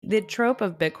The trope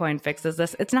of Bitcoin fixes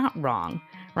this. It's not wrong,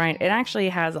 right? It actually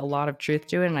has a lot of truth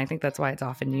to it, and I think that's why it's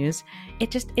often used.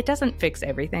 It doesn't fix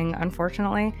everything,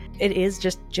 unfortunately. It is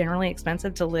just generally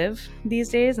expensive to live these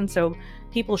days, and so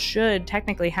people should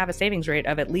technically have a savings rate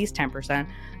of at least 10%.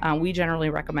 We generally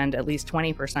recommend at least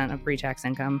 20% of pre-tax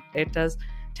income. It does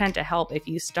tend to help if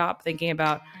you stop thinking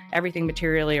about everything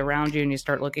materially around you and you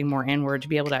start looking more inward to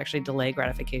be able to actually delay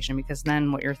gratification, because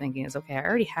then what you're thinking is, okay, I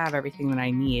already have everything that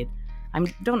I need. I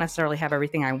don't necessarily have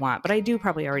everything I want, but I do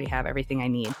probably already have everything I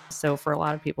need. So for a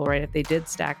lot of people, right, if they did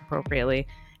stack appropriately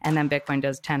and then Bitcoin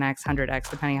does 10x, 100x,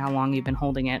 depending how long you've been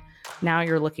holding it, now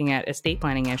you're looking at estate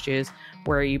planning issues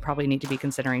where you probably need to be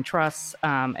considering trusts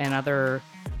and other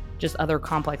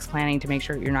complex planning to make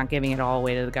sure you're not giving it all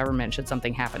away to the government should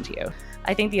something happen to you.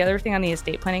 I think the other thing on the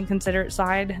estate planning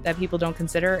side that people don't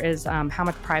consider is how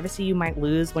much privacy you might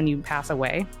lose when you pass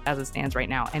away. As it stands right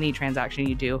now, any transaction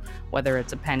you do, whether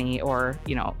it's a penny or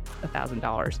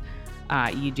 $1,000,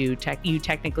 you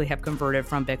technically have converted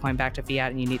from Bitcoin back to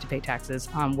fiat, and you need to pay taxes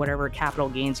on whatever capital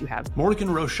gains you have. Morgen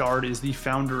Rochard is the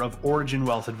founder of Origin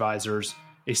Wealth Advisors,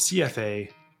 a CFA,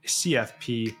 a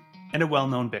CFP, and a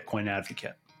well-known Bitcoin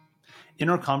advocate. In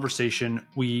our conversation,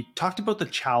 we talked about the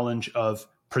challenge of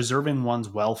preserving one's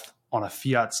wealth on a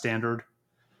fiat standard.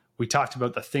 We talked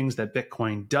about the things that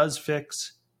Bitcoin does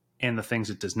fix and the things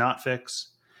it does not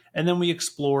fix. And then we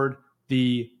explored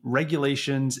the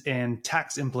regulations and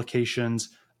tax implications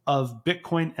of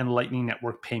Bitcoin and Lightning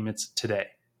Network payments today.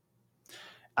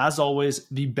 As always,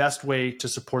 the best way to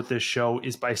support this show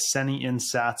is by sending in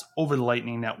sats over the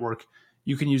Lightning Network.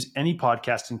 You can use any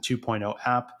Podcasting 2.0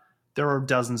 app. There are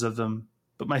dozens of them,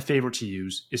 but my favorite to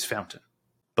use is Fountain.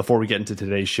 Before we get into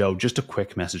today's show, just a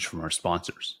quick message from our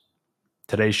sponsors.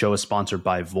 Today's show is sponsored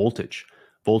by Voltage.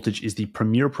 Voltage is the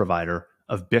premier provider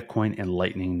of Bitcoin and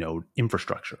Lightning node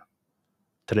infrastructure.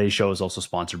 Today's show is also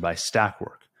sponsored by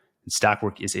Stackwork. And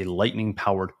Stackwork is a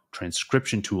Lightning-powered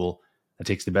transcription tool that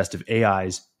takes the best of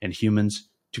AIs and humans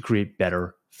to create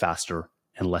better, faster,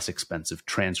 and less expensive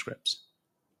transcripts.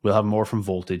 We'll have more from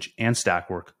Voltage and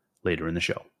Stackwork later in the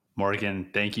show. Morgen,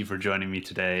 thank you for joining me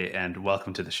today, and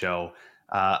welcome to the show.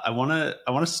 I want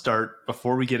to start,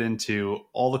 before we get into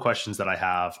all the questions that I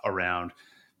have around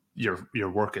your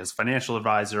work as financial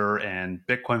advisor and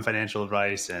Bitcoin financial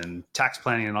advice and tax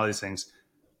planning and all these things.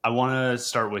 I want to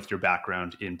start with your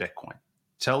background in Bitcoin.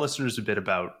 Tell listeners a bit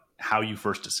about how you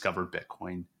first discovered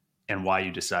Bitcoin and why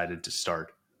you decided to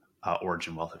start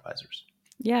Origin Wealth Advisors.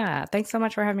 Yeah, thanks so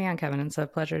much for having me on, Kevin. It's a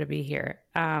pleasure to be here.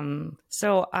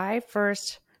 So I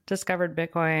first discovered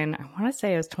Bitcoin, I want to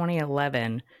say it was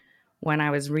 2011, when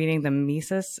I was reading the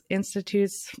Mises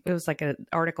Institute's, it was like an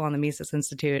article on the Mises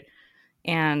Institute,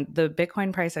 and the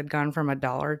Bitcoin price had gone from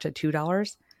 $1 to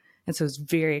 $2. And so it was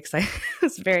very exciting. It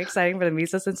was very exciting for the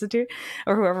Mises Institute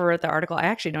or whoever wrote the article. I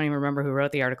actually don't even remember who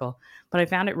wrote the article, but I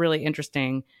found it really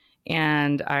interesting.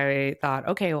 And I thought,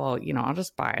 okay, well, I'll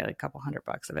just buy like a couple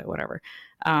 $100 of it, whatever.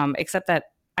 Except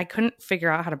that I couldn't figure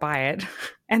out how to buy it.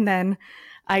 And then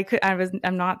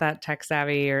I'm not that tech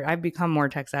savvy, or I've become more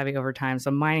tech savvy over time.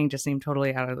 So mining just seemed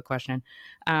totally out of the question.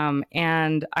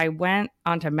 And I went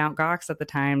onto Mt. Gox at the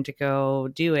time to go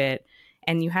do it.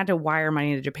 And you had to wire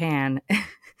money to Japan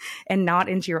and not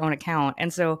into your own account.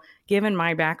 And so given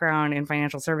my background in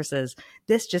financial services,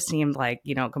 this just seemed like,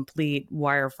 complete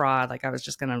wire fraud. Like I was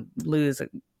just going to lose,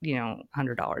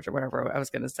 $100 or whatever I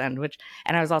was going to send,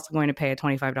 and I was also going to pay a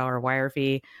 $25 wire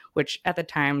fee, which at the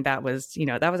time that was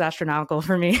astronomical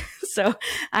for me. So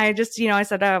I just, I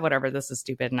said, whatever, this is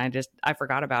stupid. And I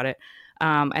forgot about it.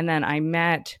 And then I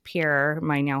met Pierre,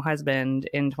 my now husband,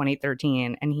 in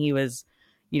 2013, and he was,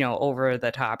 over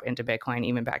the top into Bitcoin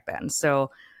even back then.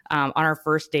 So on our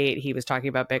first date, he was talking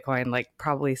about Bitcoin, like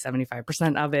probably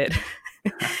 75% of it.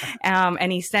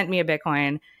 And he sent me a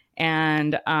Bitcoin,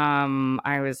 and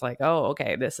I was like, oh,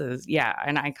 okay, this is, yeah.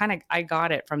 And I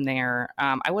got it from there.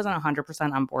 I wasn't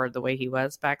 100% on board the way he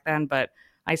was back then, but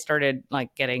I started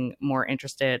like getting more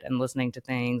interested and listening to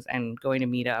things and going to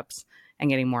meetups and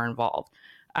getting more involved.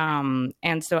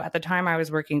 And so at the time I was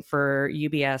working for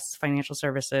UBS Financial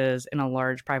Services in a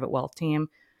large private wealth team,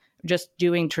 just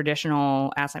doing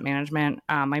traditional asset management.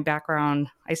 My background,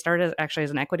 I started actually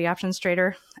as an equity options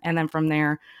trader. And then from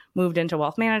there moved into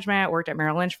wealth management, worked at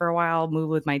Merrill Lynch for a while,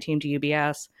 moved with my team to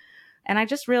UBS. And I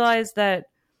just realized that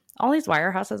all these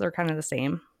wirehouses are kind of the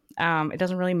same. It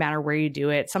doesn't really matter where you do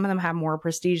it. Some of them have more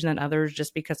prestige than others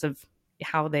just because of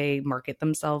how they market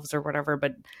themselves or whatever,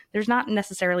 but there's not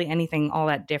necessarily anything all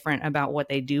that different about what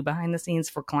they do behind the scenes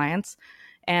for clients.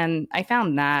 And I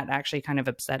found that actually kind of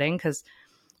upsetting, because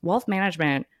wealth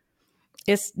management,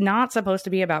 It's not supposed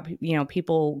to be about,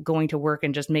 people going to work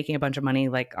and just making a bunch of money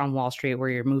like on Wall Street where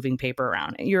you're moving paper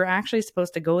around. You're actually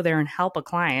supposed to go there and help a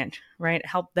client, right?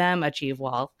 Help them achieve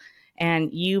wealth,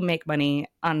 and you make money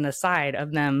on the side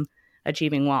of them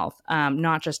achieving wealth,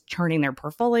 not just turning their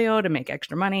portfolio to make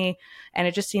extra money. And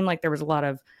it just seemed like there was a lot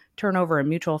of turnover in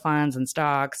mutual funds and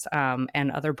stocks,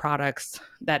 and other products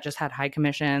that just had high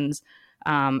commissions.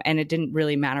 And it didn't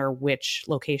really matter which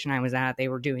location I was at. They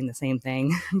were doing the same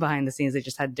thing behind the scenes. They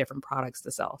just had different products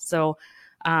to sell. So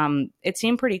it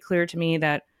seemed pretty clear to me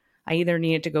that I either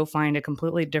needed to go find a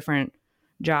completely different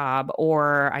job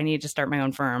or I needed to start my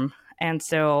own firm. And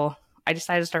so I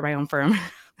decided to start my own firm.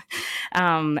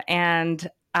 And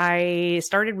I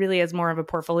started really as more of a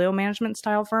portfolio management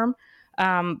style firm.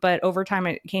 But over time,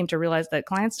 I came to realize that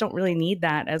clients don't really need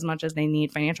that as much as they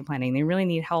need financial planning. They really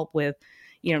need help with,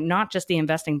 not just the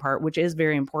investing part, which is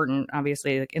very important,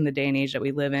 obviously, like in the day and age that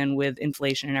we live in with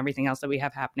inflation and everything else that we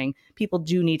have happening. People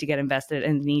do need to get invested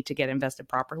and need to get invested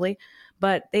properly,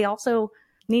 but they also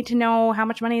need to know how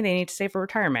much money they need to save for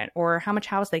retirement, or how much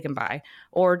house they can buy,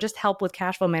 or just help with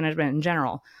cash flow management in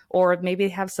general, or maybe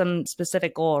have some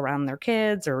specific goal around their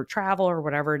kids or travel or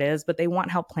whatever it is, but they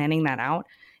want help planning that out.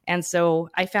 And so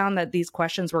I found that these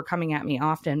questions were coming at me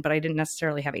often, but I didn't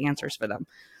necessarily have answers for them.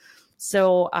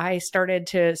 So I started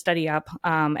to study up,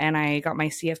 and I got my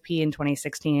CFP in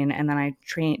 2016, and then I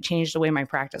changed the way my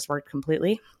practice worked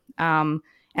completely. And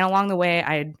along the way,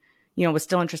 I was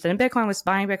still interested in Bitcoin, was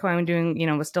buying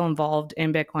Bitcoin, was still involved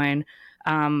in Bitcoin.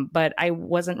 But I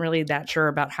wasn't really that sure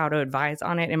about how to advise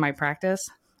on it in my practice.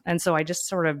 And so I just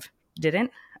sort of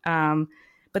didn't.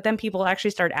 But then people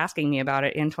actually started asking me about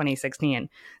it in 2016.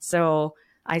 So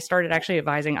I started actually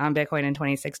advising on Bitcoin in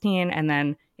 2016. And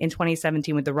then in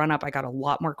 2017, with the run up, I got a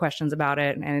lot more questions about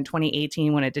it. And in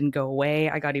 2018, when it didn't go away,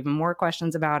 I got even more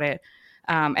questions about it.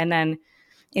 And then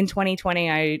in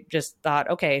 2020, I just thought,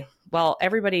 okay, well,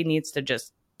 everybody needs to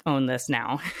just own this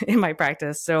now in my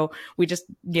practice. So we just,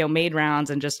 made rounds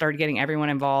and just started getting everyone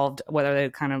involved, whether they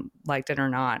kind of liked it or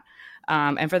not.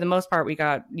 And for the most part, we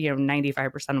got,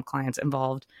 95% of clients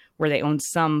involved where they owned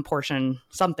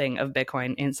something of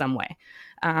Bitcoin in some way.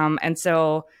 And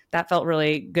so that felt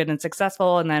really good and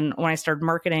successful. And then when I started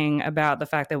marketing about the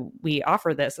fact that we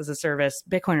offer this as a service,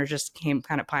 Bitcoiners just came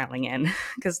kind of piling in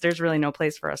because there's really no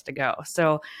place for us to go.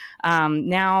 So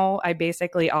now I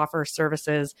basically offer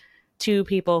services to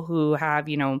people who have,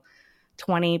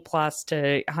 20 plus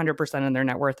to 100% of their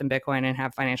net worth in Bitcoin and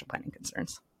have financial planning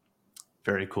concerns.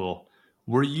 Very cool.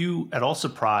 Were you at all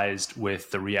surprised with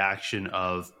the reaction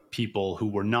of people who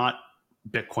were not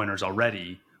Bitcoiners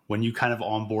already when you kind of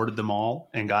onboarded them all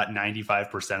and got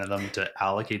 95% of them to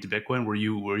allocate to Bitcoin? Were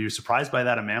you surprised by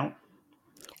that amount?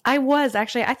 I was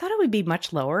actually. I thought it would be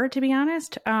much lower, to be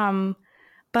honest.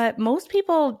 But most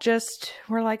people just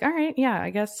were like, all right, yeah, I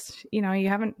guess, you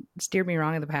haven't steered me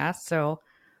wrong in the past, so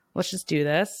let's just do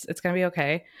this. It's going to be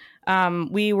okay.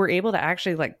 We were able to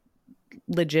actually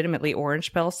legitimately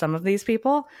orange pill some of these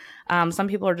people. Some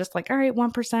people are just like, all right,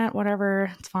 1%,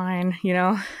 whatever, it's fine.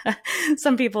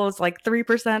 Some people it's like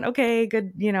 3%. Okay,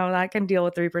 good. I can deal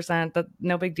with 3%.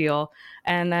 No big deal.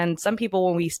 And then some people,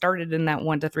 when we started in that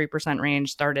 1 to 3%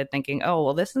 range, started thinking, oh,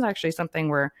 well, this is actually something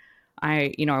where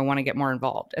I want to get more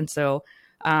involved. And so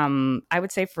I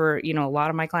would say for, a lot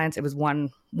of my clients, it was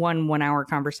one 1 hour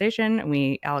conversation, and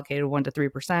we allocated 1 to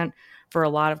 3%. For a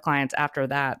lot of clients after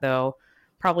that, though,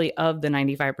 probably of the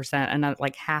 95%, and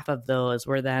like half of those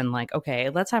were then like,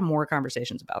 okay, let's have more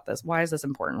conversations about this. Why is this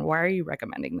important? Why are you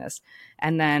recommending this?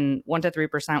 And then 1 to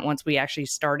 3%, once we actually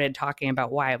started talking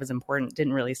about why it was important,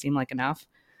 didn't really seem like enough.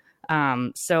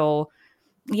 So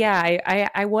yeah,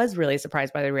 I was really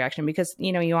surprised by the reaction because,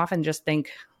 you often just think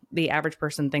the average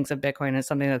person thinks of Bitcoin as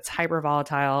something that's hyper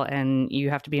volatile and you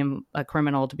have to be a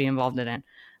criminal to be involved in it.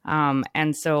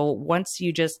 And so once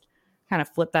you just kind of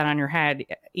flip that on your head,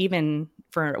 even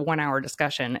for a 1 hour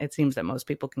discussion, it seems that most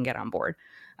people can get on board.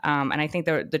 And I think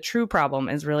the true problem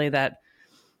is really that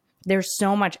there's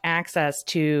so much access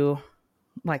to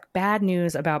bad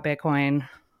news about Bitcoin,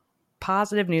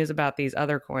 positive news about these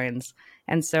other coins.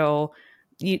 And so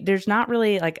there's not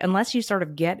really unless you sort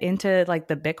of get into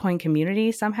the Bitcoin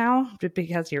community somehow,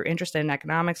 because you're interested in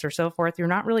economics or so forth, you're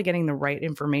not really getting the right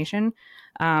information.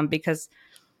 Because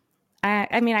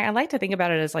I like to think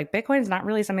about it as Bitcoin is not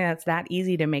really something that's that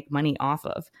easy to make money off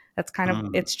of. That's kind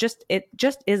of, it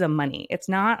just is a money. It's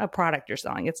not a product you're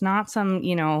selling. It's not some,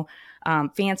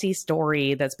 fancy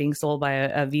story that's being sold by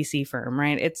a VC firm,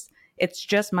 right? It's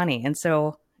just money. And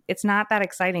so it's not that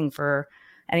exciting for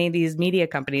any of these media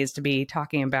companies to be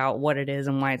talking about what it is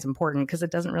and why it's important, because it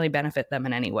doesn't really benefit them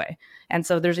in any way. And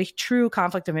so there's a true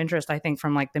conflict of interest, I think,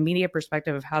 from like the media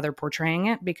perspective of how they're portraying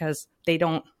it, because they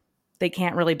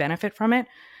can't really benefit from it.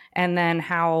 And then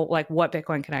how, like, what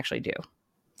Bitcoin can actually do.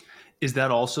 Is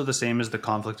that also the same as the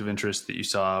conflict of interest that you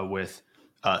saw with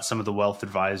some of the wealth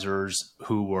advisors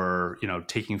who were,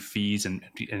 taking fees and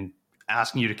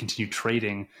asking you to continue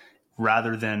trading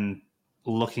rather than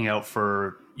looking out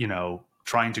for,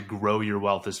 trying to grow your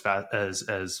wealth as fast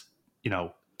as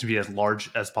to be as large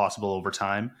as possible over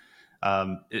time?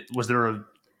 Was there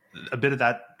a bit of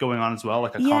that going on as well,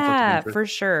 like a conflict of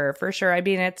interest? For sure. I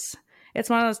mean, it's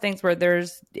one of those things where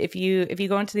there's, if you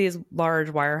go into these large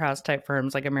wirehouse type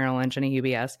firms like a Merrill Lynch and a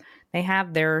UBS, they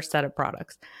have their set of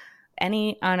products. On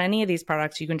any of these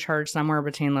products, you can charge somewhere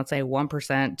between, let's say,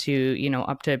 1% to,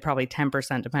 up to probably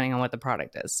 10%, depending on what the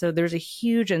product is. So there's a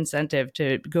huge incentive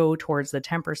to go towards the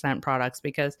 10% products,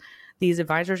 because these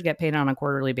advisors get paid on a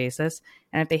quarterly basis.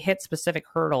 And if they hit specific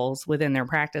hurdles within their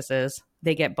practices,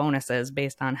 they get bonuses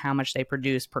based on how much they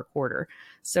produce per quarter.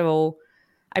 So,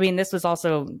 I mean, this was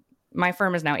also, my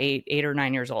firm is now 8 or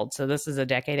 9 years old. So this is a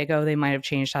decade ago. They might have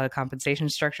changed how the compensation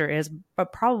structure is,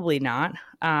 but probably not.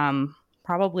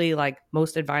 Probably, like,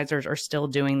 most advisors are still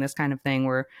doing this kind of thing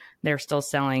where they're still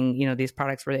selling, these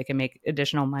products where they can make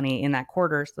additional money in that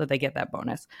quarter so that they get that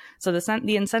bonus. So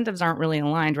the incentives aren't really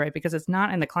aligned, right? Because it's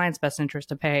not in the client's best interest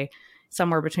to pay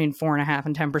somewhere between 4.5%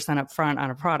 and 10% up front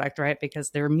on a product, right? Because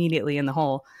they're immediately in the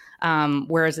hole.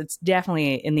 Whereas it's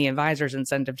definitely in the advisor's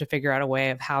incentive to figure out a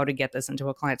way of how to get this into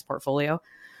a client's portfolio.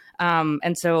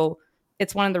 And so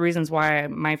it's one of the reasons why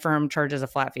my firm charges a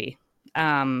flat fee.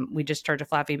 We just charge a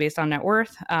flat fee based on net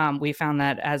worth. We found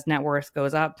that as net worth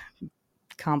goes up,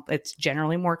 it's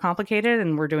generally more complicated,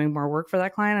 and we're doing more work for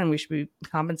that client, and we should be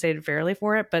compensated fairly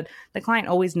for it. But the client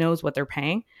always knows what they're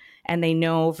paying, and they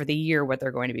know for the year what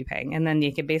they're going to be paying. And then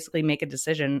you can basically make a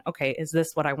decision. Okay, is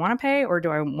this what I want to pay, or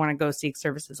do I want to go seek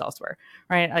services elsewhere?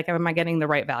 Right? Like, am I getting the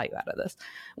right value out of this?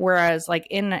 Whereas, like,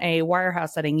 in a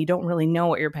wirehouse setting, you don't really know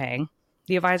what you're paying.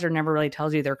 The advisor never really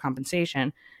tells you their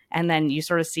compensation. And then you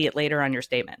sort of see it later on your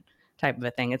statement, type of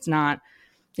a thing. It's not,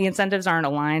 the incentives aren't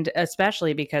aligned,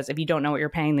 especially because if you don't know what you're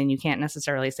paying, then you can't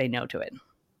necessarily say no to it.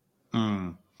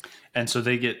 And so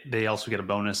they also get a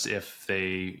bonus if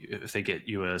they get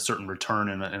you a certain return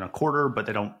in a quarter, but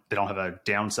they don't have a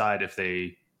downside if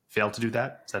they fail to do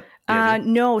that. Is that the idea?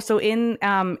 No. So in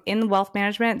wealth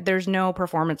management, there's no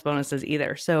performance bonuses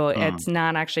either. So it's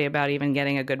not actually about even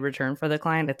getting a good return for the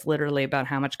client. It's literally about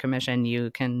how much commission you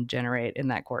can generate in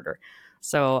that quarter.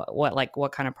 So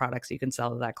what kind of products you can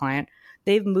sell to that client.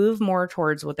 They've moved more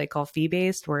towards what they call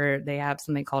fee-based, where they have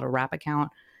something called a wrap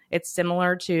account. It's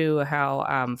similar to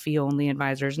how fee-only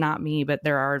advisors, not me, but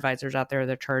there are advisors out there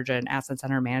that charge an assets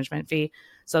under management fee.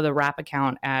 So the wrap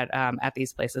account at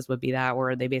these places would be that,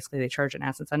 where they charge an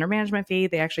assets under management fee.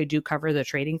 They actually do cover the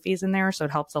trading fees in there, so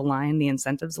it helps align the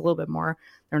incentives a little bit more.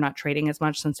 They're not trading as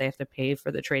much since they have to pay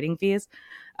for the trading fees.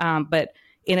 But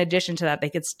in addition to that, they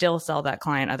could still sell that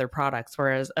client other products,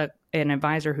 whereas an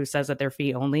advisor who says that they're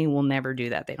fee only will never do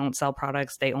that. They don't sell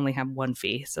products. They only have one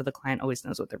fee, so the client always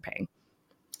knows what they're paying.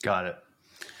 Got it.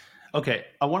 Okay,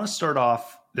 I want to start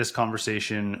off this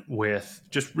conversation with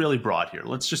just really broad here.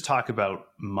 Let's just talk about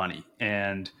money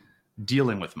and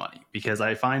dealing with money, because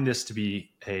I find this to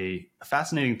be a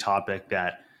fascinating topic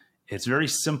that it's very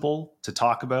simple to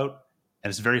talk about and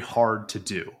it's very hard to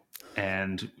do.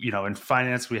 And, in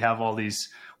finance, we have all these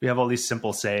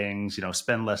simple sayings,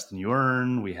 spend less than you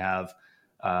earn. We have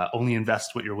only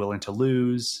invest what you're willing to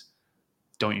lose.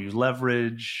 Don't use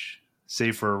leverage.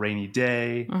 Save for a rainy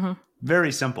day. Mm-hmm.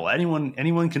 Very simple.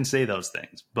 Anyone can say those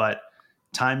things, but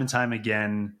time and time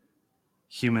again,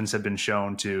 humans have been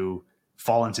shown to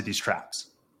fall into these traps.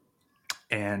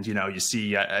 And, you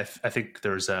see, I think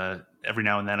there's every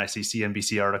now and then I see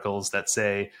CNBC articles that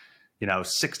say,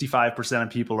 65% of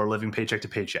people are living paycheck to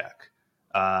paycheck.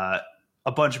 A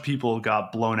bunch of people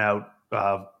got blown out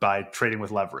by trading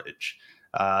with leverage.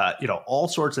 All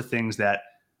sorts of things that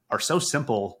are so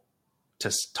simple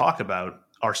to talk about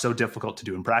are so difficult to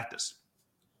do in practice.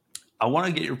 I want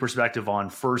to get your perspective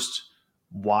on first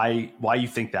why you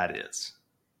think that is.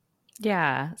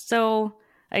 Yeah. So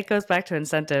it goes back to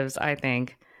incentives, I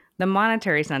think. The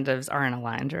monetary incentives aren't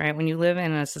aligned, right? When you live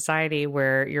in a society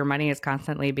where your money is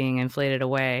constantly being inflated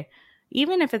away,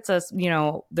 even if it's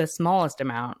the smallest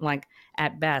amount, like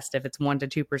at best, if it's 1%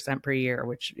 to 2% per year,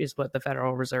 which is what the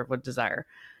Federal Reserve would desire,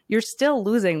 you're still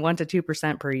losing 1% to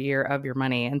 2% per year of your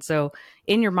money. And so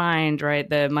in your mind, right,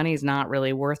 the money is not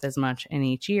really worth as much in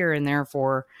each year. And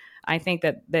therefore, I think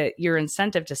that your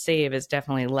incentive to save is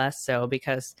definitely less so,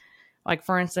 because Like,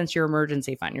 for instance, your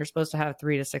emergency fund, you're supposed to have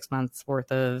 3 to 6 months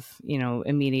worth of,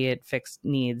 immediate fixed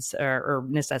needs or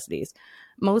necessities.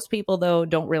 Most people, though,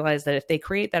 don't realize that if they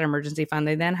create that emergency fund,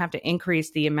 they then have to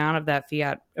increase the amount of that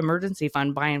fiat emergency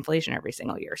fund by inflation every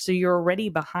single year. So you're already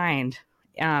behind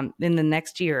in the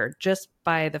next year just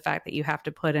by the fact that you have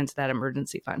to put into that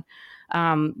emergency fund.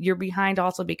 You're behind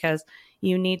also because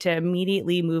you need to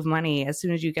immediately move money as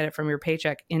soon as you get it from your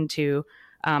paycheck into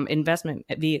investment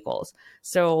vehicles.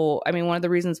 So, I mean, one of the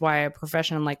reasons why a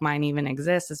profession like mine even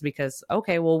exists is because,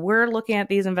 okay, well, we're looking at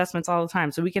these investments all the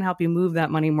time, so we can help you move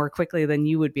that money more quickly than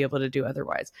you would be able to do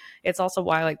otherwise. It's also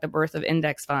why, like, the birth of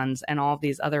index funds and all of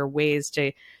these other ways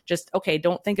to just, okay,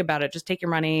 don't think about it, just take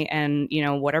your money and,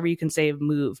 whatever you can save,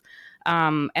 move.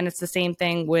 And it's the same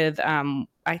thing with,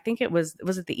 I think it was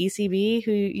it the ECB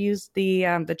who used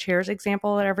the chairs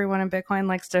example that everyone in Bitcoin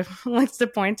likes to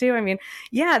point to. I mean,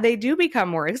 yeah, they do become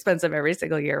more expensive every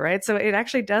single year, right? So it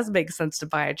actually does make sense to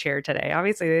buy a chair today.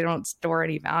 Obviously, they don't store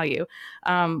any value,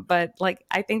 but like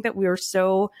I think that we are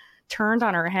so turned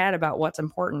on our head about what's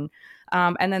important.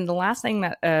 And then the last thing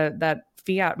that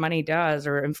fiat money does,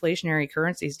 or inflationary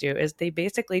currencies do, is they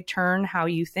basically turn how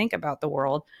you think about the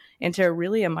world into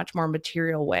really a much more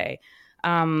material way.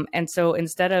 And so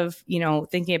instead of,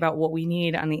 thinking about what we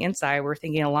need on the inside, we're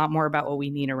thinking a lot more about what we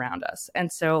need around us.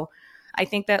 And so I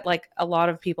think that like a lot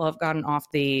of people have gotten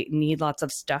off the need lots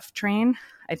of stuff train.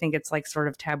 I think it's like sort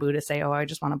of taboo to say, oh, I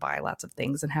just want to buy lots of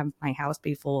things and have my house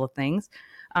be full of things.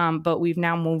 But we've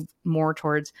now moved more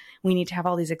towards, we need to have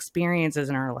all these experiences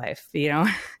in our life.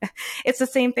 It's the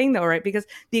same thing though, right? Because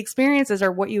the experiences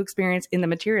are what you experience in the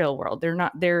material world. They're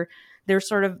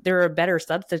a better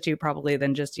substitute probably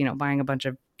than just, buying a bunch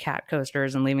of cat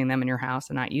coasters and leaving them in your house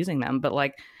and not using them. But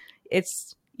like,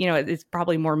 it's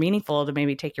probably more meaningful to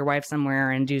maybe take your wife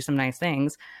somewhere and do some nice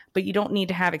things, but you don't need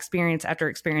to have experience after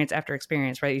experience after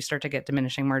experience, right? You start to get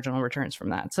diminishing marginal returns from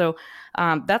that. So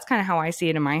that's kind of how I see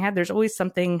it in my head. There's always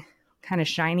something kind of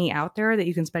shiny out there that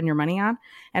you can spend your money on.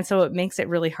 And so it makes it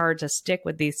really hard to stick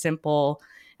with these simple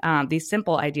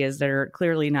ideas that are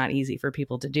clearly not easy for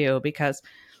people to do, because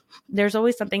there's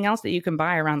always something else that you can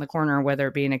buy around the corner, whether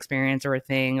it be an experience or a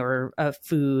thing or a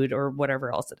food or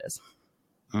whatever else it is.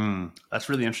 That's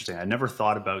really interesting. I never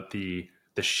thought about the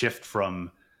shift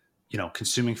from,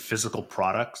 consuming physical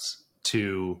products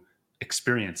to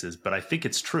experiences, but I think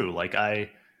it's true. Like I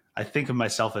think of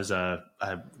myself as a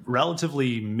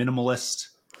relatively minimalist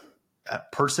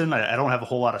person. I don't have a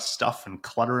whole lot of stuff and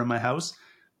clutter in my house,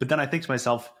 but then I think to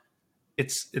myself,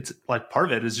 it's like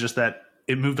part of it is just that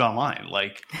it moved online.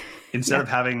 Like instead of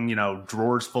having,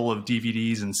 drawers full of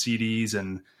DVDs and CDs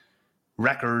and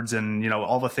records and,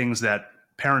 all the things that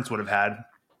parents would have had,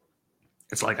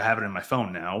 it's like I have it in my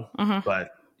phone now,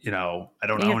 but I don't own any of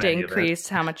it. You have to increase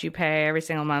how much you pay every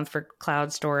single month for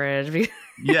cloud storage.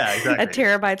 Yeah, exactly. A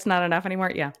terabyte's not enough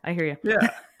anymore. Yeah, I hear you. Yeah.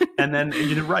 And then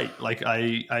you're right. Like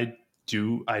I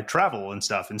travel and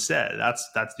stuff instead.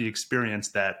 That's the experience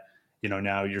that,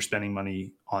 now you're spending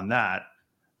money on that.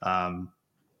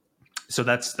 So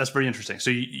that's very interesting.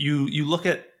 So you look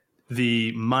at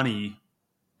the money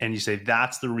and you say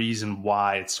that's the reason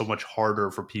why it's so much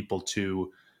harder for people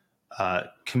to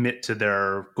commit to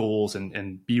their goals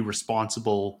and be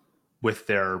responsible with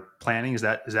their planning. Is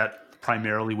that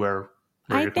primarily where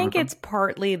I think it's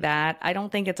partly that. I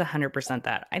don't think it's 100%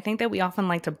 that. I think that we often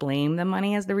like to blame the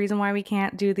money as the reason why we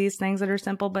can't do these things that are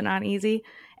simple but not easy.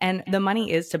 And the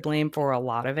money is to blame for a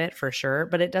lot of it, for sure,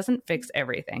 but it doesn't fix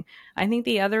everything. I think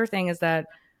the other thing is that,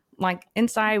 like,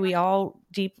 inside we all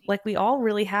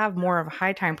really have more of a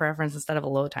high time preference instead of a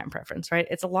low time preference, right?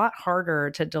 It's a lot harder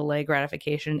to delay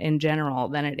gratification in general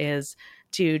than it is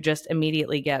to just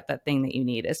immediately get that thing that you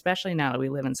need, especially now that we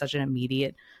live in such an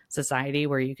immediate society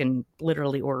where you can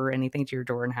literally order anything to your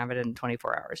door and have it in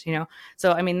 24 hours,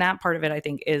 So, I mean, that part of it, I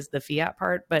think, is the fiat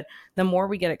part. But the more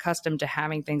we get accustomed to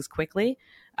having things quickly,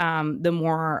 the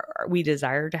more we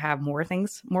desire to have more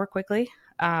things more quickly.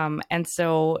 And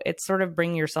so it's sort of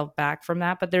bringing yourself back from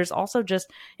that. But there's also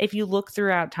just, if you look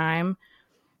throughout time,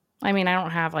 I mean, I don't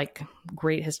have like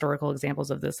great historical examples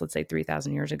of this, let's say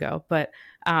 3,000 years ago, but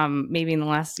maybe in the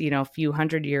last, few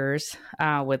hundred years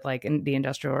with like the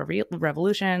Industrial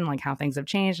Revolution, like how things have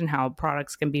changed and how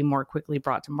products can be more quickly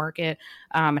brought to market,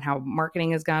 and how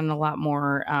marketing has gotten a lot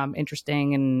more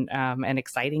interesting and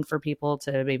exciting for people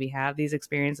to maybe have these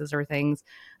experiences or things.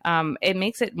 It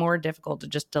makes it more difficult to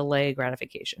just delay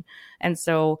gratification. And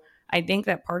so I think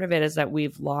that part of it is that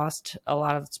we've lost a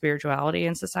lot of spirituality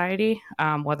in society,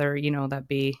 whether, that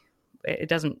be it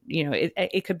doesn't,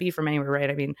 it could be from anywhere, right?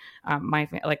 I mean,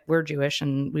 we're Jewish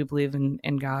and we believe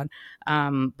in God.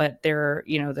 But there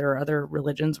are other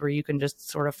religions where you can just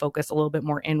sort of focus a little bit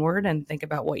more inward and think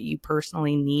about what you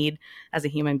personally need as a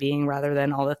human being rather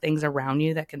than all the things around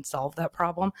you that can solve that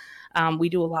problem. We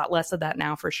do a lot less of that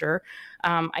now for sure.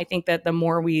 I think that the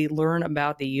more we learn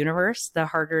about the universe, the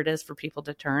harder it is for people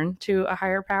to turn to a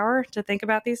higher power to think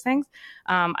about these things.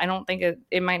 I don't think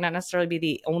it might not necessarily be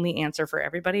the only answer for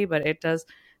everybody, but it does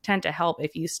tend to help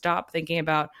if you stop thinking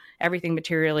about everything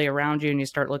materially around you and you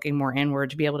start looking more inward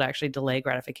to be able to actually delay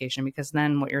gratification, because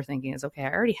then what you're thinking is, okay,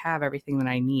 I already have everything that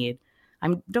I need.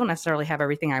 I don't necessarily have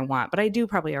everything I want, but I do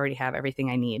probably already have everything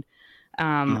I need.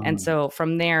 And so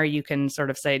from there, you can sort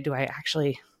of say, do I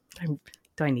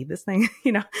need this thing?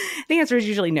 The answer is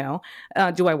usually no.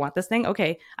 Do I want this thing?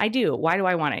 Okay, I do. Why do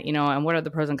I want it? And what are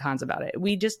the pros and cons about it?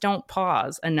 We just don't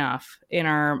pause enough in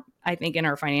our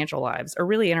financial lives, or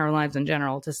really in our lives in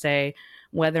general, to say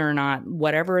whether or not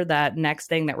whatever that next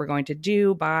thing that we're going to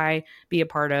do, buy, be a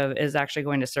part of is actually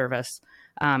going to serve us,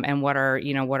 and what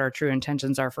our true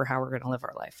intentions are for how we're going to live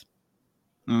our life.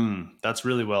 That's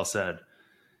really well said.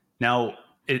 Now,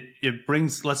 it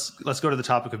brings, let's go to the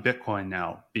topic of Bitcoin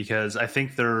now, because I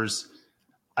think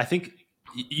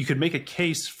you could make a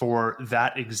case for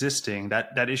that existing,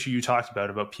 that issue you talked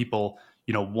about people,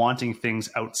 wanting things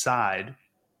outside.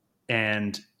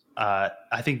 And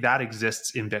I think that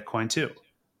exists in Bitcoin too,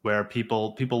 where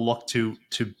people look to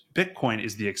Bitcoin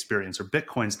is the experience, or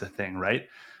Bitcoin's the thing, right?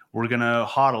 We're going to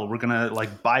hodl, we're going to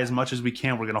buy as much as we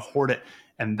can, we're going to hoard it,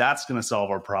 and that's going to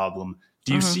solve our problem.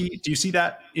 Do you see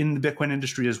that in the Bitcoin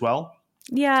industry as well?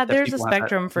 Yeah, there's a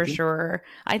spectrum for sure.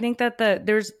 I think that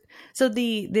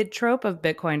the trope of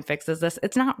Bitcoin fixes this.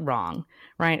 It's not wrong,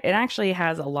 right? It actually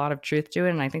has a lot of truth to it,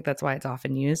 and I think that's why it's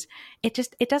often used.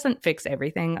 It doesn't fix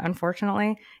everything,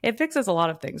 unfortunately. It fixes a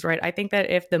lot of things, right? I think that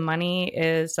if the money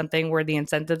is something where the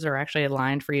incentives are actually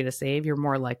aligned for you to save, you're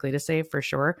more likely to save for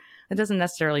sure. It doesn't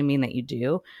necessarily mean that you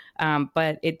do,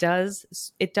 but it does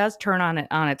turn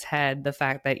on its head the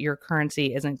fact that your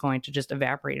currency isn't going to just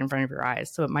evaporate in front of your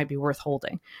eyes. So it might be worth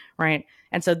holding, right?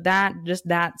 And so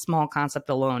that small concept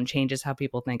alone changes how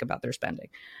people think about their spending.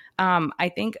 I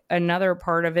think another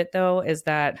part of it, though, is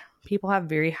that people have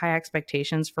very high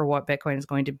expectations for what Bitcoin is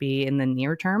going to be in the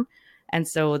near term. And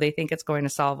so they think it's going to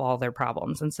solve all their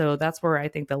problems. And so that's where I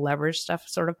think the leverage stuff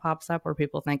sort of pops up, where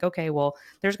people think, okay, well,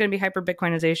 there's going to be hyper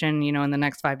Bitcoinization, in the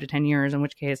next 5 to 10 years, in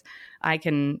which case I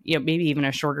can, maybe even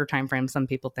a shorter time frame, some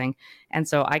people think. And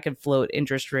so I could float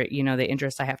interest rate, the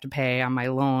interest I have to pay on my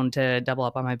loan to double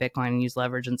up on my Bitcoin and use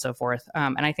leverage and so forth.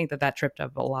 And I think that tripped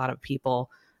up a lot of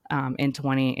people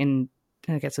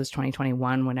I guess it was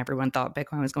 2021 when everyone thought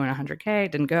Bitcoin was going 100K.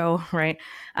 It didn't go, right?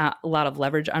 A lot of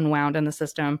leverage unwound in the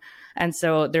system. And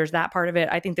so there's that part of it.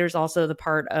 I think there's also the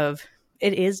part of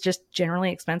it is just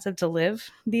generally expensive to live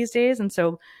these days. And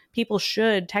so people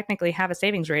should technically have a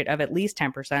savings rate of at least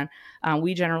 10%.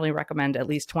 We generally recommend at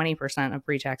least 20% of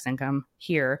pre-tax income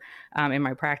here in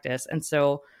my practice. And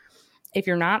so if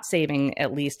you're not saving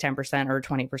at least 10% or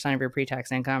 20% of your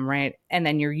pre-tax income, right? And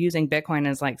then you're using Bitcoin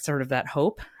as sort of that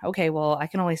hope. Okay, well, I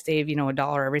can only save,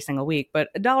 $1 every single week, but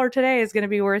 $1 today is going to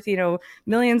be worth,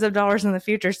 millions of dollars in the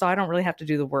future. So I don't really have to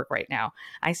do the work right now.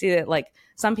 I see that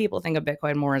some people think of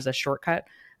Bitcoin more as a shortcut.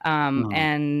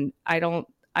 And I don't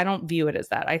view it as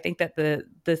that. I think that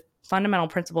the fundamental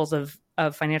principles of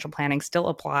financial planning still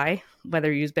apply,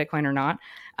 whether you use Bitcoin or not.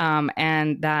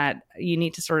 And that you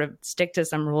need to sort of stick to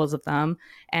some rules of thumb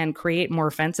and create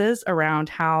more fences around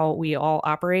how we all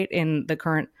operate in the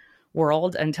current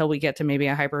world until we get to maybe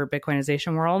a hyper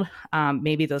Bitcoinization world.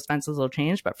 Maybe those fences will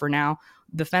change, but for now,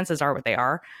 the fences are what they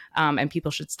are. And people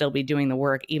should still be doing the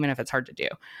work, even if it's hard to do.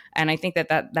 And I think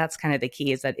that's kind of the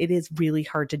key, is that it is really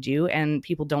hard to do and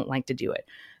people don't like to do it.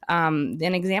 An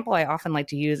example I often like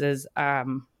to use is,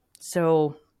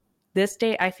 so this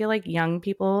day, I feel like young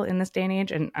people in this day and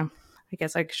age, and I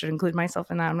guess I should include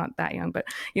myself in that. I'm not that young, but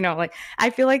I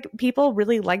feel like people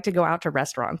really like to go out to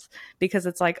restaurants because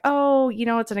it's oh,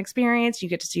 it's an experience. You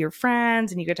get to see your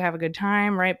friends and you get to have a good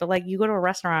time, right? But you go to a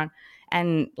restaurant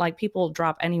and people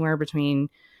drop anywhere between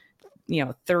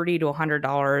 $30 to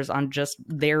 $100 on just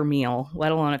their meal,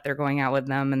 let alone if they're going out with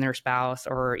them and their spouse,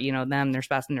 or them, their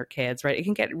spouse, and their kids, right? It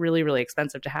can get really, really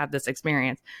expensive to have this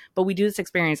experience, but we do this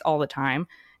experience all the time.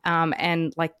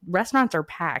 And restaurants are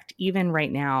packed even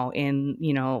right now in,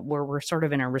 where we're sort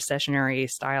of in a recessionary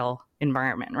style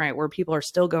environment, right? Where people are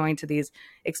still going to these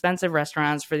expensive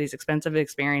restaurants for these expensive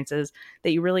experiences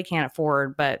that you really can't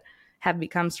afford, but have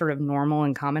become sort of normal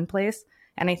and commonplace.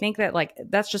 And I think that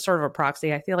that's just sort of a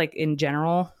proxy. I feel like in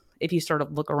general, if you sort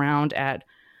of look around at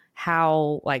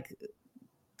how like,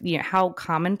 how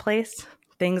commonplace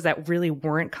things that really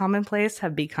weren't commonplace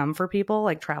have become for people.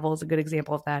 Like travel is a good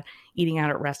example of that. Eating out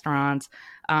at restaurants,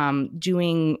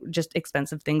 doing just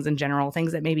expensive things in general,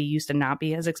 things that maybe used to not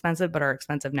be as expensive but are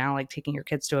expensive now, like taking your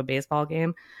kids to a baseball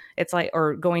game. It's like,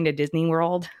 or going to Disney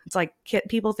World. It's like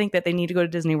people think that they need to go to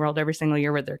Disney World every single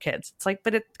year with their kids. It's like,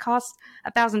 but it costs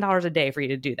 $1,000 a day for you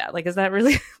to do that. Like, is that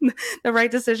really the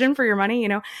right decision for your money?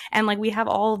 And like, we have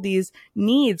all of these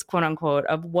needs, quote unquote,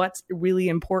 of what's really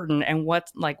important and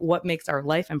what's like what makes our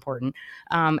life important.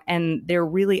 And they're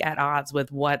really at odds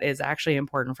with what is actually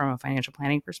important from a financial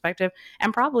planning perspective,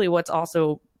 and probably what's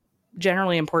also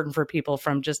generally important for people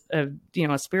from just a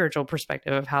spiritual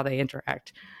perspective of how they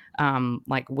interact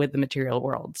like with the material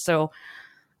world. So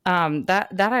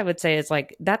that I would say is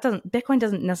like, Bitcoin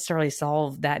doesn't necessarily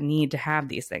solve that need to have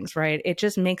these things, right? It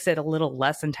just makes it a little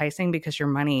less enticing because your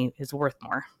money is worth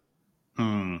more.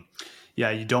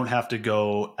 Yeah, you don't have to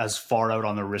go as far out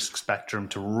on the risk spectrum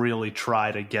to really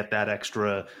try to get that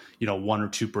extra, 1 or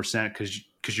 2%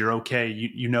 because you're okay.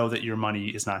 You know that your money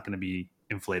is not going to be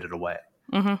inflated away.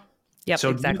 Mm-hmm. Yep, So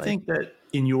exactly. do you think that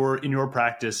in your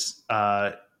practice,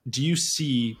 do you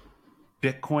see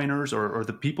Bitcoiners or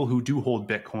the people who do hold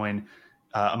Bitcoin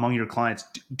among your clients,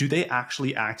 do they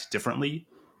actually act differently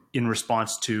in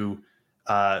response to,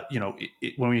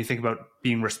 when you think about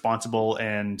being responsible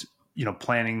and,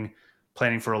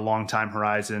 planning for a long time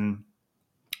horizon,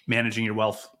 managing your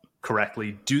wealth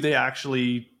correctly? Do they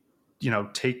actually,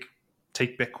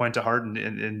 take Bitcoin to heart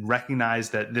and recognize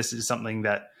that this is something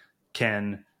that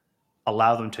can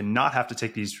allow them to not have to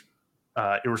take these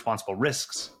irresponsible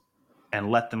risks and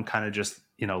let them kind of just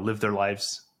live their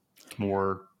lives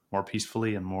more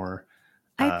peacefully and more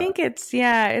I think it's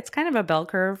kind of a bell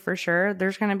curve for sure.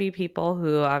 There's going to be people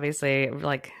who obviously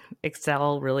like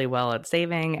excel really well at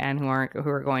saving and who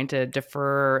are going to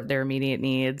defer their immediate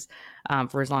needs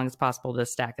for as long as possible to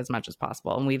stack as much as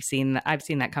possible. And I've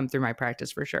seen that come through my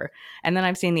practice for sure. And then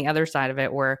I've seen the other side of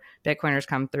it where Bitcoiners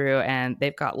come through and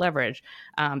they've got leverage,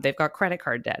 they've got credit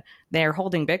card debt, they're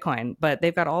holding Bitcoin, but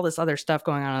they've got all this other stuff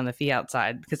going on the fiat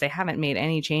side because they haven't made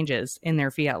any changes in their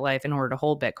fiat life in order to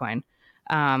hold Bitcoin.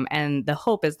 And the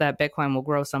hope is that Bitcoin will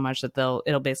grow so much that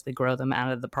it'll basically grow them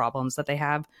out of the problems that they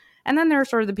have. And then there are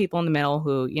sort of the people in the middle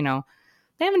who,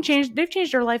 they haven't changed. They've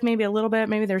changed their life maybe a little bit.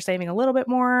 Maybe they're saving a little bit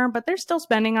more, but they're still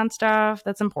spending on stuff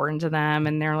that's important to them.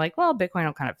 And they're like, well, Bitcoin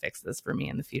will kind of fix this for me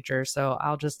in the future. So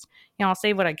I'll just, I'll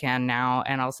save what I can now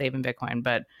and I'll save in Bitcoin,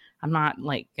 but I'm not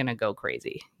like going to go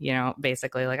crazy,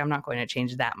 basically like I'm not going to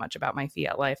change that much about my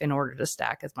fiat life in order to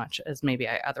stack as much as maybe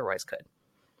I otherwise could.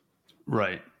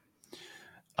 Right.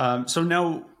 So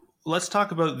now let's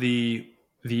talk about the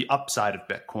upside of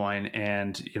Bitcoin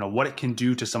and what it can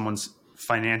do to someone's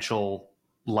financial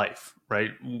life.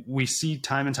 Right? We see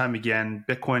time and time again,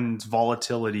 Bitcoin's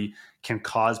volatility can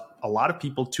cause a lot of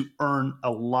people to earn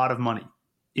a lot of money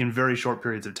in very short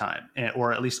periods of time,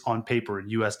 or at least on paper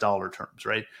in U.S. dollar terms.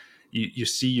 Right? You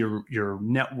see your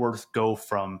net worth go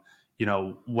from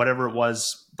whatever it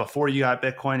was before you got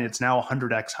Bitcoin, it's now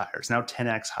 100x higher, it's now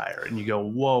 10x higher, and you go,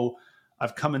 whoa.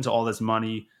 I've come into all this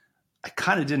money. I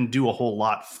kind of didn't do a whole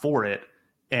lot for it.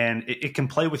 And it can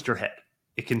play with your head.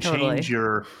 It can change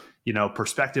your,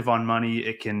 perspective on money.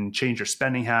 It can change your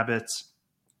spending habits.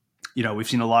 We've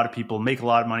seen a lot of people make a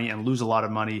lot of money and lose a lot of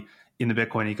money in the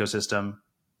Bitcoin ecosystem.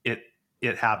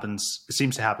 It happens. It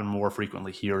seems to happen more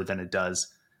frequently here than it does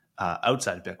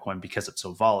outside of Bitcoin because it's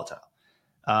so volatile.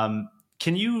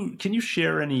 Can you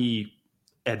share any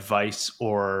advice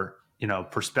or,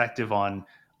 perspective on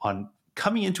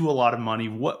coming into a lot of money?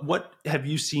 What have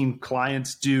you seen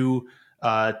clients do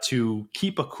to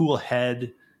keep a cool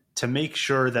head, to make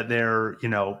sure that they're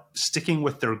sticking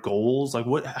with their goals?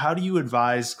 Like how do you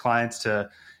advise clients to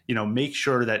make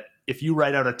sure that if you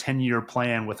write out a 10-year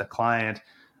plan with a client,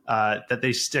 that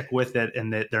they stick with it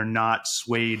and that they're not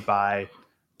swayed by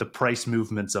the price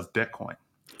movements of Bitcoin?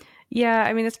 Yeah,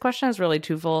 I mean, this question is really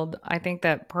twofold. I think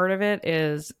that part of it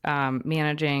is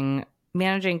managing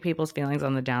people's feelings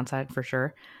on the downside for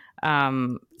sure.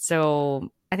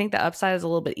 So I think the upside is a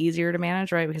little bit easier to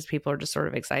manage, right? Because people are just sort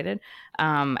of excited,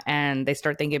 and they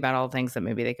start thinking about all the things that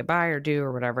maybe they could buy or do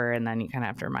or whatever, and then you kind of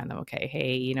have to remind them, okay,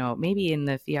 hey, maybe in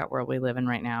the fiat world we live in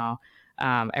right now,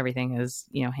 everything is,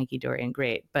 hanky dory and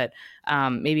great. But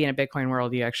maybe in a Bitcoin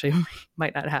world, you actually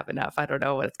might not have enough. I don't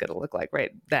know what it's going to look like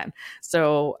right then.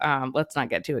 So let's not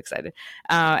get too excited.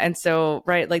 And so,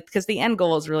 right, like, because the end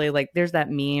goal is really like, there's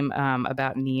that meme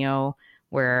about Neo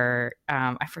where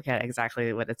I forget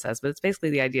exactly what it says, but it's basically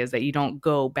the idea is that you don't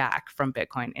go back from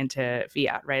Bitcoin into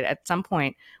fiat, right? At some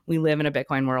point, we live in a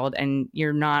Bitcoin world, and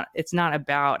it's not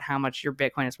about how much your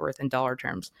Bitcoin is worth in dollar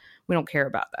terms. We don't care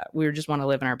about that. We just want to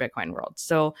live in our Bitcoin world.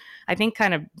 So I think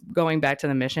kind of going back to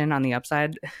the mission on the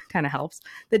upside kind of helps.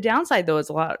 The downside, though, is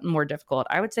a lot more difficult.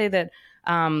 I would say that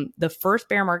the first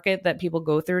bear market that people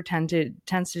go through tends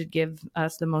to give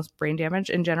us the most brain damage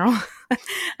in general.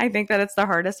 I think that it's the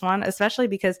hardest one, especially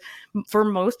because for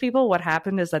most people, what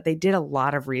happened is that they did a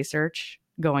lot of research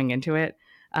going into it.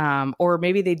 Or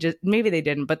maybe they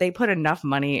didn't, but they put enough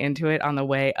money into it on the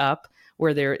way up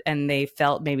where they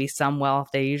felt maybe some wealth.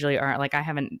 They usually aren't like, I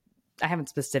haven't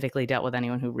specifically dealt with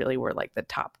anyone who really were like the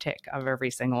top tick of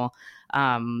every single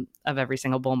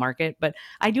bull market. But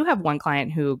I do have one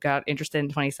client who got interested in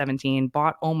 2017,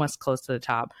 bought almost close to the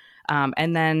top.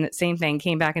 And then same thing,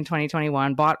 came back in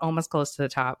 2021, bought almost close to the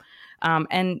top.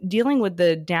 And dealing with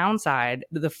the downside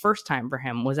the first time for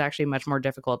him was actually much more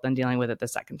difficult than dealing with it the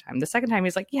second time. The second time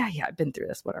he's like, yeah, I've been through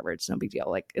this, whatever. It's no big deal.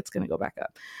 Like, it's going to go back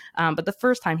up. But the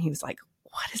first time he was like,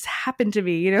 what has happened to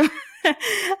me?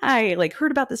 I like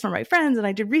heard about this from my friends, and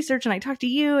I did research, and I talked to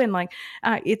you, and like,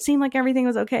 it seemed like everything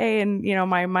was okay. And,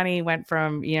 my money went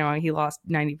from, he lost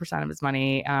 90% of his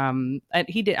money. And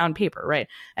he did on paper. Right.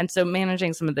 And so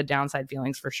managing some of the downside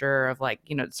feelings for sure of like,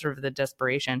 sort of the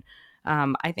desperation,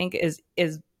 I think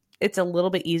it's a little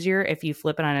bit easier if you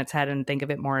flip it on its head and think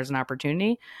of it more as an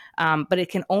opportunity. But it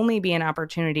can only be an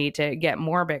opportunity to get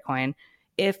more Bitcoin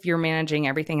if you're managing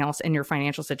everything else in your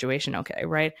financial situation okay,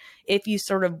 right? If you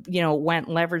sort of, went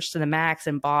leveraged to the max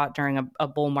and bought during a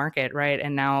bull market, right?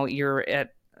 And now you're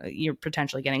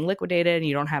potentially getting liquidated and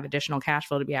you don't have additional cash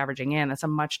flow to be averaging in. That's a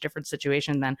much different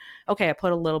situation than, okay, I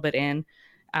put a little bit in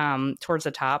towards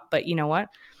the top, but you know what?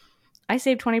 I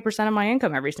save 20% of my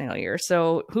income every single year.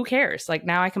 So who cares? Like,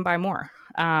 now I can buy more.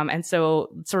 And so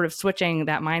sort of switching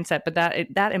that mindset, but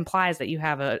that implies that you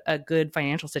have a good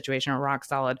financial situation, a rock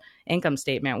solid income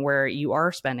statement where you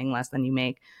are spending less than you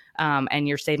make. And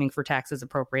you're saving for taxes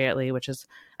appropriately, which is,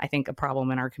 I think, a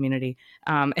problem in our community.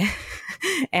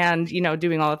 And,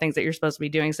 doing all the things that you're supposed to be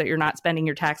doing so that you're not spending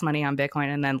your tax money on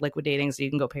Bitcoin and then liquidating so you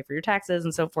can go pay for your taxes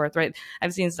and so forth, right?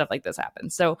 I've seen stuff like this happen.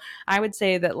 So I would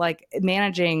say that like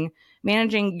managing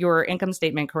your income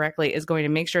statement correctly is going to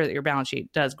make sure that your balance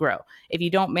sheet does grow. If you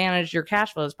don't manage your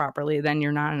cash flows properly, then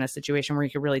you're not in a situation where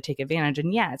you can really take advantage.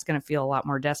 And yeah, it's going to feel a lot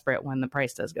more desperate when the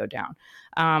price does go down.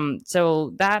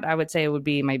 So that I would say would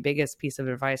be my biggest piece of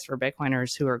advice for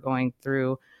Bitcoiners who are going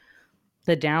through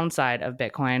the downside of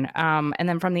Bitcoin. And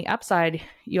then from the upside,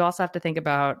 you also have to think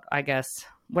about, I guess,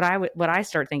 what I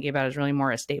start thinking about is really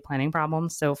more estate planning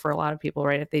problems. So for a lot of people,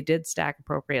 right, if they did stack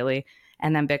appropriately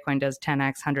and then Bitcoin does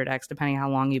 10x, 100x, depending on how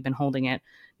long you've been holding it,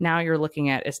 now you're looking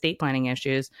at estate planning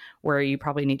issues where you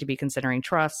probably need to be considering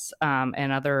trusts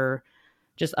and other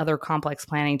complex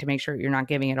planning to make sure you're not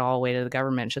giving it all away to the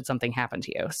government should something happen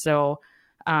to you. So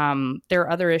there are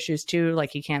other issues too,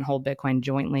 like you can't hold Bitcoin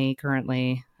jointly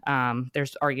currently.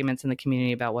 There's arguments in the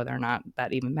community about whether or not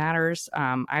that even matters.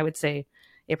 I would say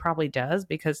it probably does,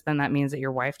 because then that means that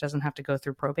your wife doesn't have to go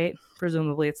through probate.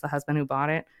 Presumably it's the husband who bought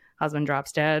it. Husband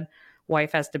drops dead.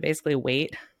 Wife has to basically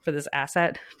wait for this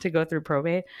asset to go through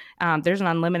probate. There's an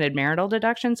unlimited marital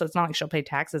deduction, so it's not like she'll pay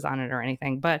taxes on it or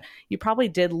anything, but you probably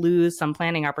did lose some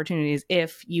planning opportunities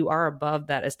if you are above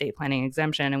that estate planning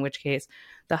exemption, in which case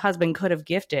the husband could have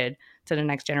gifted to the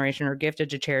next generation or gifted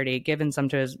to charity, given some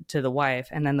to the wife,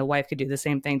 and then the wife could do the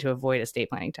same thing to avoid estate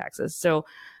planning taxes. So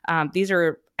these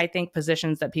are, I think,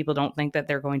 positions that people don't think that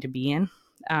they're going to be in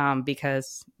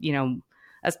because,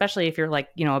 especially if you're like,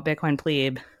 a Bitcoin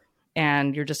plebe,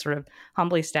 and you're just sort of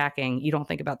humbly stacking, you don't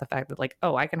think about the fact that like,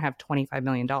 oh, I can have $25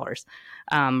 million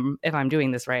if I'm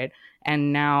doing this right.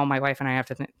 And now my wife and I have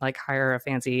to hire a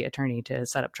fancy attorney to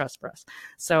set up trust for us.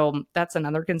 So that's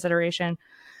another consideration.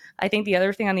 I think the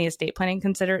other thing on the estate planning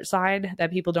side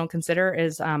that people don't consider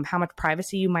is how much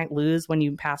privacy you might lose when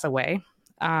you pass away.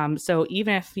 So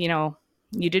even if,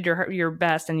 you did your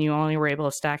best and you only were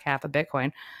able to stack half a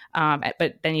Bitcoin,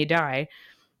 but then you die,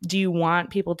 do you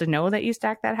want people to know that you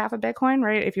stacked that half a Bitcoin,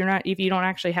 right? If you don't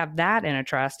actually have that in a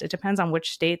trust, it depends on which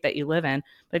state that you live in.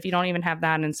 But if you don't even have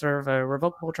that in sort of a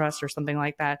revocable trust or something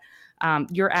like that,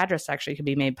 your address actually could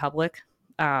be made public,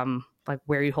 like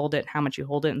where you hold it, how much you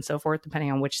hold it, and so forth,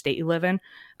 depending on which state you live in.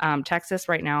 Texas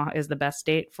right now is the best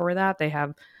state for that. They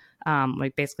have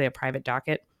basically a private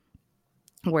docket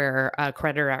where a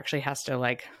creditor actually has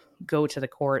to go to the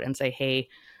court and say, hey,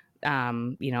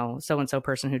 so-and-so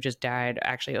person who just died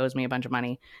actually owes me a bunch of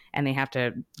money, and they have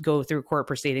to go through court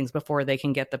proceedings before they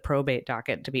can get the probate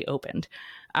docket to be opened.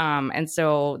 And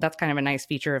so that's kind of a nice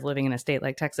feature of living in a state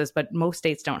like Texas, but most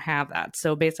states don't have that.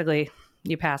 So basically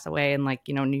you pass away in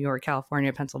New York,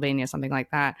 California, Pennsylvania, something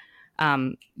like that.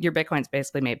 Your Bitcoin's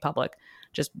basically made public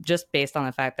just based on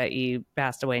the fact that you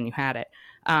passed away and you had it.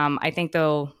 I think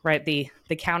though, right, the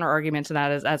counter argument to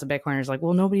that is, as a Bitcoiner, is like,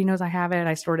 well, nobody knows I have it.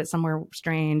 I stored it somewhere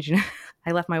strange.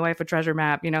 I left my wife a treasure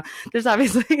map. There's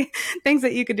obviously things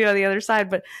that you could do on the other side,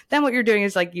 but then what you're doing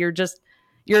is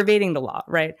you're evading the law,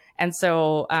 right? And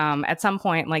so at some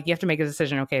point, you have to make a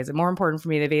decision. Okay, is it more important for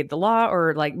me to evade the law,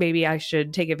 or maybe I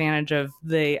should take advantage of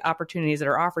the opportunities that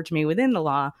are offered to me within the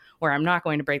law, where I'm not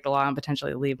going to break the law and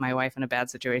potentially leave my wife in a bad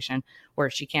situation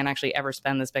where she can't actually ever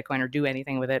spend this Bitcoin or do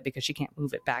anything with it because she can't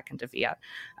move it back into fiat.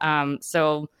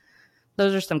 So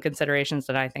those are some considerations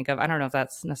that I think of. I don't know if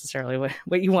that's necessarily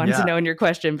what you wanted to know in your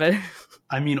question, but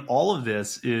I mean, all of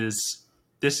this is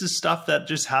stuff that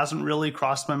just hasn't really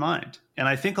crossed my mind. And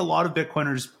I think a lot of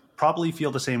Bitcoiners probably feel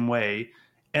the same way.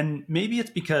 And maybe it's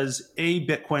because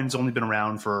Bitcoin's only been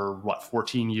around for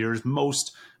 14 years.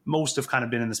 Most have kind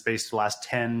of been in the space for the last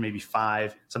 10, maybe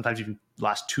 5, sometimes even the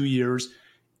last 2 years.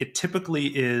 It typically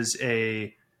is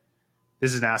an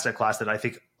asset class that I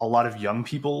think a lot of young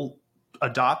people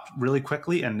adopt really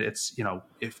quickly. And it's,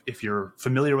 if you're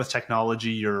familiar with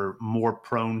technology, you're more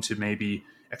prone to maybe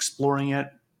exploring it.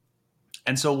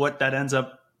 And so what that ends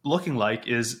up looking like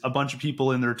is a bunch of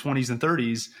people in their 20s and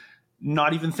 30s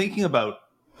not even thinking about,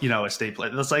 estate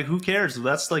planning. That's who cares?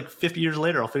 That's 50 years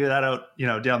later. I'll figure that out,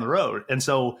 down the road. And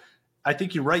so I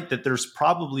think you're right that there's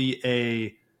probably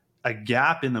a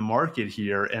gap in the market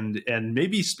here, and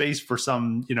maybe space for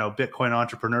some, Bitcoin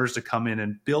entrepreneurs to come in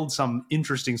and build some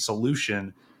interesting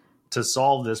solution to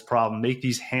solve this problem, make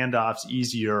these handoffs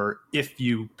easier if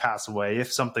you pass away,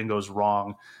 if something goes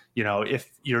wrong. If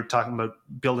you're talking about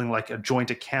building a joint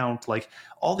account,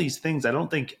 all these things, I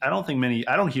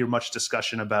don't hear much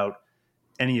discussion about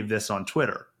any of this on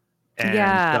Twitter. And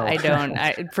I don't.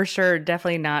 I for sure,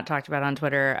 definitely not talked about on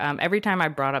Twitter. Every time I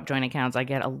brought up joint accounts, I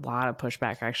get a lot of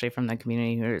pushback actually from the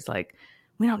community who's like,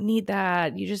 we don't need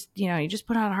that. You just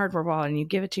put on a hardware wallet and you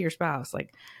give it to your spouse.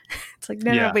 It's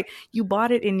no, but you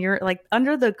bought it in your,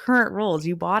 under the current rules,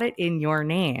 you bought it in your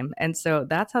name. And so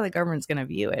that's how the government's going to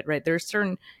view it, right? There's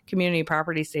certain community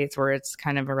property states where it's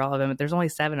kind of irrelevant, but there's only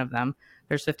 7 of them.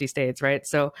 There's 50 states, right?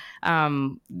 So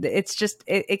it's just,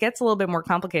 it gets a little bit more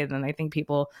complicated than I think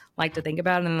people like to think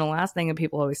about. And then the last thing that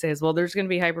people always say is, well, there's going to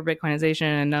be hyper Bitcoinization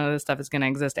and none of this stuff is going to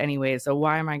exist anyway. So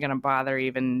why am I going to bother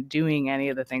even doing any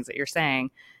of the things that you're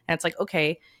saying? And it's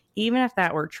okay, even if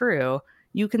that were true,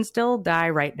 you can still die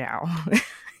right now.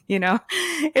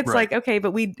 It's right. Okay,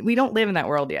 but we don't live in that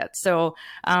world yet. So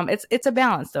it's a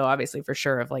balance though, obviously, for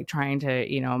sure, of trying to,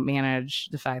 manage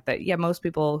the fact that, most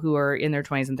people who are in their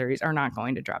 20s and 30s are not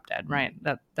going to drop dead, right?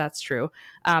 That's true.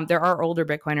 There are older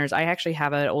Bitcoiners. I actually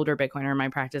have an older Bitcoiner in my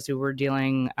practice who we were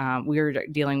dealing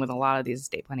with a lot of these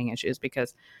estate planning issues,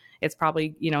 because it's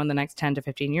probably, in the next 10 to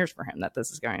 15 years for him that this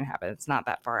is going to happen. It's not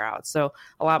that far out. So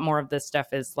a lot more of this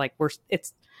stuff is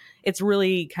it's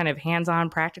really kind of hands-on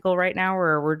practical right now,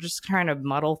 where we're just trying to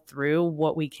muddle through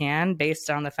what we can based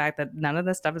on the fact that none of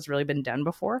this stuff has really been done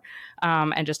before.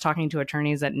 And just talking to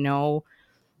attorneys that know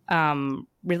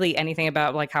really anything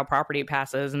about how property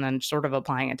passes, and then sort of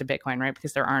applying it to Bitcoin, right?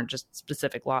 Because there aren't just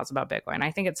specific laws about Bitcoin.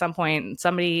 I think at some point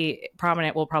somebody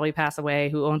prominent will probably pass away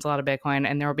who owns a lot of Bitcoin,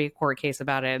 and there will be a court case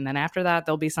about it. And then after that,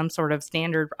 there'll be some sort of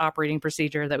standard operating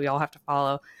procedure that we all have to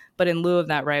follow. But in lieu of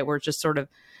that, right, we're just sort of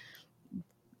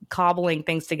cobbling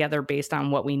things together based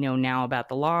on what we know now about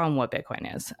the law and what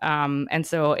Bitcoin is. And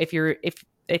so if you're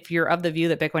of the view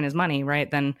that Bitcoin is money, right,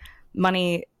 then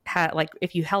money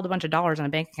if you held a bunch of dollars in a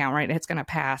bank account, right, it's going to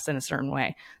pass in a certain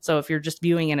way. So if you're just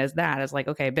viewing it as that, as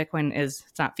okay, Bitcoin it's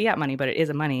not fiat money, but it is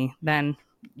a money, then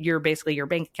your bank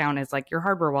account is your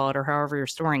hardware wallet or however you're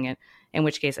storing it, in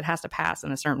which case it has to pass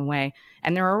in a certain way.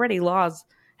 And there are already laws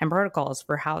and protocols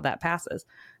for how that passes.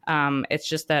 It's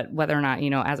just that whether or not,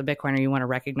 as a Bitcoiner, you want to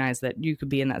recognize that you could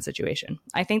be in that situation.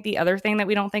 I think the other thing that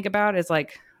we don't think about is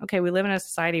okay, we live in a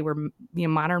society where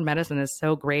modern medicine is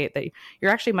so great that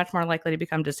you're actually much more likely to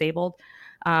become disabled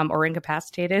or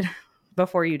incapacitated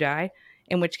before you die,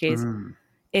 in which case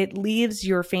it leaves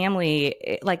your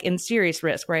family in serious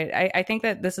risk, right? I think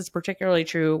that this is particularly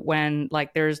true when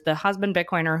there's the husband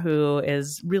Bitcoiner who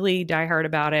is really diehard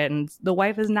about it, and the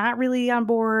wife is not really on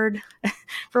board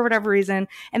for whatever reason,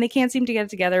 and they can't seem to get it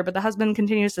together, but the husband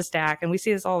continues to stack, and we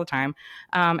see this all the time.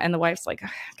 And the wife's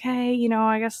okay,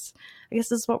 I guess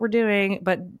this is what we're doing.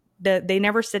 But they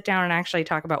never sit down and actually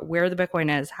talk about where the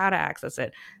Bitcoin is, how to access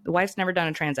it. The wife's never done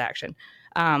a transaction.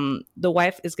 The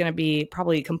wife is going to be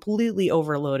probably completely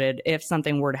overloaded if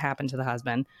something were to happen to the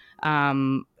husband.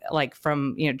 Like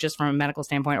from, just from a medical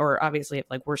standpoint, or obviously if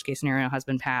like worst case scenario,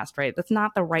 husband passed, right? That's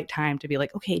not the right time to be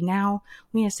like, okay, now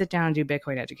we need to sit down and do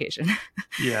Bitcoin education.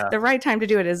 Yeah. The right time to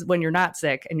do it is when you're not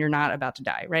sick and you're not about to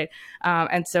die, right?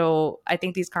 And so I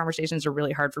think these conversations are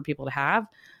really hard for people to have.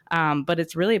 But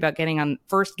it's really about getting on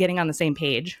the same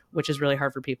page, which is really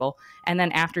hard for people. And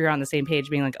then after you're on the same page,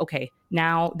 being like, okay,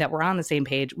 now that we're on the same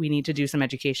page, we need to do some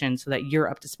education so that you're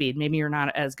up to speed. Maybe you're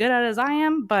not as good at it as I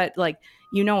am, but like,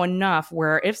 enough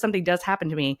where if something does happen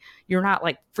to me, you're not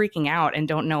like freaking out and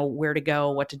don't know where to go,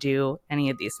 what to do, any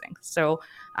of these things. So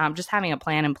just having a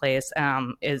plan in place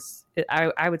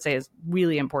I would say is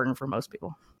really important for most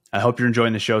people. I hope you're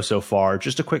enjoying the show so far.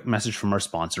 Just a quick message from our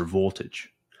sponsor, Voltage.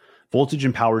 Voltage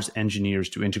empowers engineers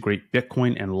to integrate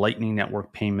Bitcoin and Lightning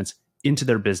Network payments into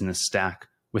their business stack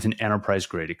with an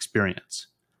enterprise-grade experience.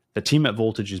 The team at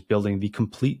Voltage is building the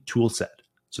complete toolset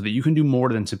so that you can do more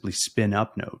than simply spin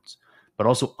up nodes, but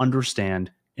also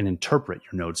understand and interpret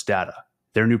your node's data.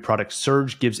 Their new product,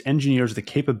 Surge, gives engineers the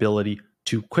capability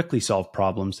to quickly solve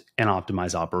problems and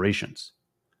optimize operations.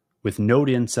 With node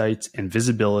insights and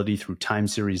visibility through time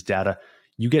series data,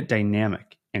 you get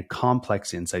dynamic and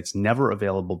complex insights never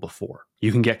available before.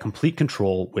 You can get complete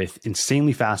control with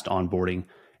insanely fast onboarding,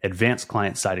 advanced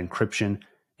client-side encryption,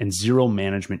 and zero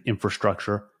management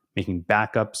infrastructure, making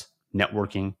backups,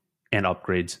 networking, and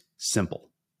upgrades simple.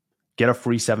 Get a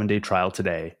free 7-day trial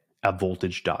today at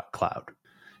voltage.cloud.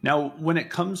 Now, when it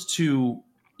comes to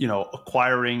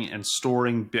acquiring and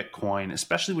storing Bitcoin,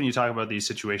 especially when you talk about these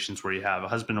situations where you have a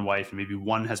husband and wife, and maybe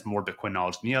one has more Bitcoin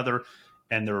knowledge than the other,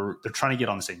 and they're trying to get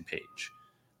on the same page.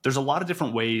 There's a lot of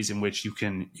different ways in which you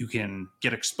can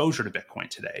get exposure to Bitcoin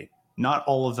today. Not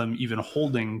all of them even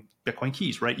holding Bitcoin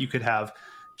keys, right? You could have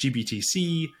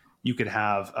GBTC, you could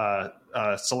have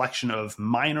a selection of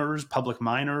miners, public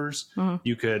miners. Mm-hmm.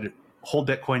 You could hold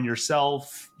Bitcoin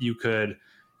yourself. You could,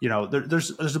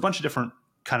 there's a bunch of different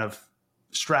kind of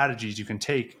strategies you can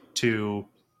take to,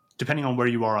 depending on where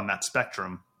you are on that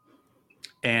spectrum.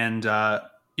 And, I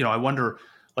wonder,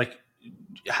 like,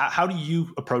 how do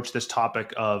you approach this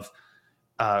topic of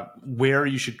where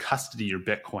you should custody your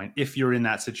Bitcoin if you're in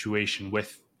that situation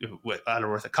with either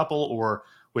with a couple or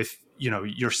with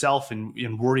yourself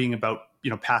and worrying about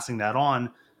passing that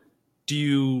on? Do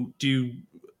you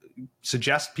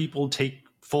suggest people take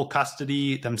full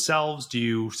custody themselves? Do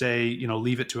you say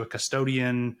leave it to a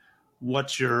custodian?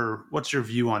 What's your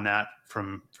view on that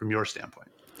from your standpoint?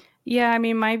 Yeah, I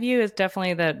mean, my view is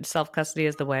definitely that self-custody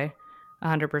is the way,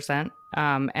 100%.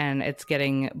 And it's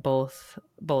getting both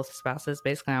spouses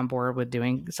basically on board with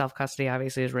doing self-custody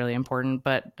obviously is really important,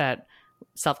 but that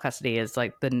self-custody is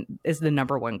like the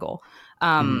number one goal.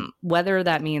 Whether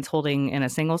that means holding in a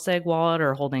single sig wallet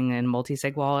or holding in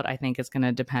multi-sig wallet, I think is going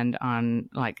to depend on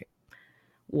like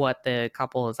what the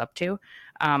couple is up to.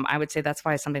 I would say that's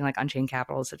why something like Unchained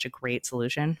Capital is such a great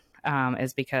solution,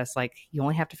 is because like you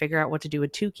only have to figure out what to do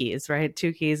with 2 keys, right?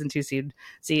 2 keys and 2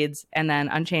 seeds. And then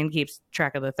Unchained keeps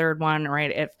track of the third one,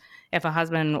 right? If a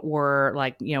husband were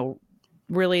like,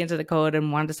 really into the code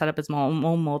and wanted to set up his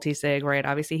own multi-sig, right?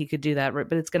 Obviously he could do that, right?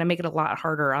 But it's going to make it a lot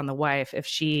harder on the wife if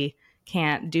she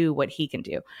can't do what he can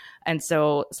do. And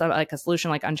so like a solution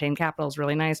like Unchained Capital is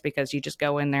really nice because you just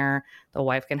go in there, the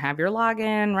wife can have your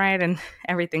login, right? And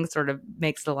everything sort of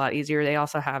makes it a lot easier. They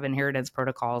also have inheritance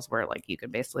protocols where like you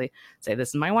could basically say, this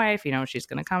is my wife, she's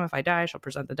going to come if I die, she'll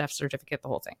present the death certificate, the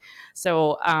whole thing.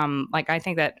 So like I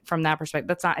think that from that perspective,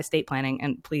 that's not estate planning.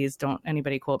 And please don't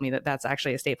anybody quote me that that's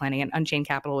actually estate planning. And Unchained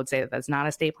Capital would say that that's not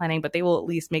estate planning, but they will at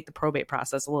least make the probate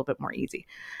process a little bit more easy.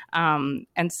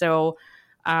 And so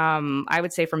I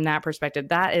would say from that perspective,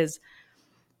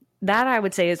 that I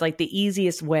would say is like the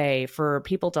easiest way for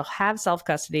people to have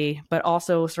self-custody, but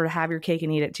also sort of have your cake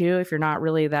and eat it too. If you're not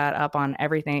really that up on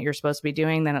everything that you're supposed to be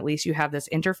doing, then at least you have this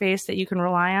interface that you can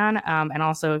rely on. And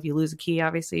also if you lose a key,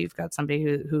 obviously you've got somebody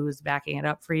who's backing it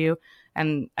up for you.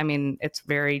 And I mean, it's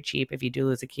very cheap if you do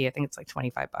lose a key. I think it's like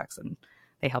 $25 and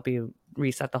they help you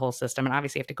reset the whole system. And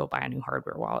obviously you have to go buy a new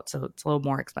hardware wallet. So it's a little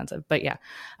more expensive, but yeah.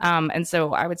 And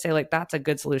so I would say like, that's a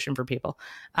good solution for people.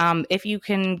 If you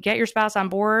can get your spouse on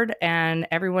board and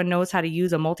everyone knows how to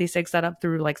use a multi-sig setup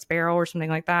through like Sparrow or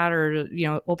something like that, or,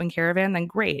 Open Caravan, then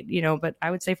great, but I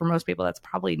would say for most people, that's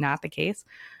probably not the case.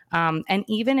 And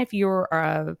even if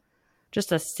you're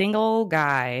just a single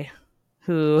guy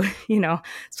who,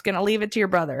 is going to leave it to your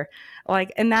brother.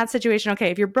 Like in that situation, okay,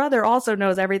 if your brother also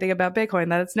knows everything about Bitcoin,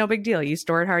 then it's no big deal. You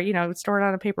store it store it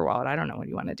on a paper wallet. I don't know what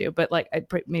you want to do, but like,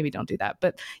 maybe don't do that.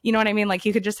 But you know what I mean? Like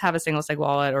you could just have a single sig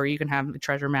wallet, or you can have a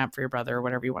treasure map for your brother, or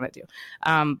whatever you want to do.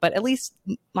 But at least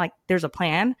like there's a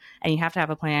plan, and you have to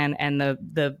have a plan, and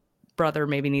the brother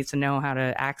maybe needs to know how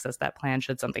to access that plan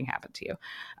should something happen to you.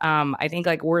 I think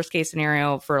like worst case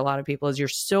scenario for a lot of people is you're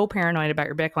so paranoid about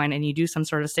your Bitcoin, and you do some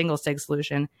sort of single sig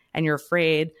solution, and you're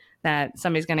afraid that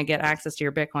somebody's going to get access to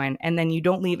your Bitcoin, and then you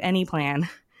don't leave any plan,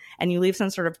 and you leave some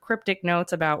sort of cryptic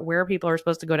notes about where people are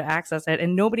supposed to go to access it,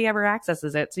 and nobody ever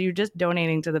accesses it. So you're just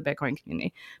donating to the Bitcoin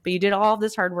community. But you did all of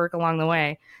this hard work along the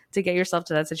way to get yourself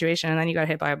to that situation, and then you got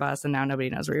hit by a bus, and now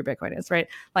nobody knows where your Bitcoin is, right?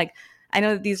 Like, I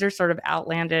know that these are sort of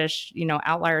outlandish,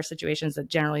 outlier situations that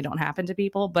generally don't happen to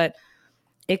people, but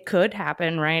it could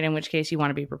happen, right? In which case you want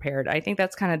to be prepared. I think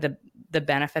that's kind of the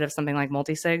benefit of something like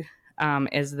multisig,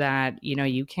 is that,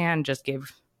 you can just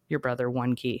give your brother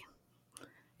one key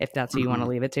if that's who you want to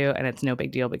leave it to. And it's no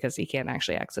big deal because he can't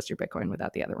actually access your Bitcoin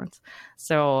without the other ones.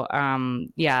 So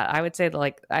yeah, I would say that,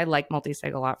 like, I like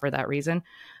multisig a lot for that reason.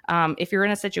 If you're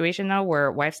in a situation though, where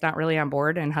wife's not really on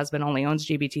board and husband only owns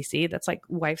GBTC, that's like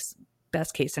wife's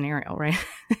best case scenario, right?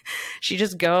 She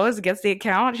just goes, gets the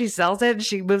account, she sells it, and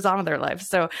she moves on with her life.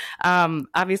 So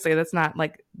obviously that's not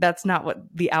what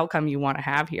the outcome you want to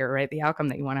have here, right? The outcome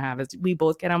that you want to have is we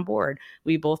both get on board,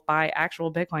 we both buy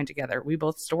actual Bitcoin together, we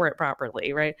both store it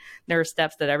properly, right? There are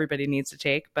steps that everybody needs to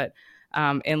take, but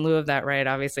in lieu of that, right,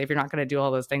 obviously if you're not going to do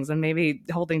all those things, then maybe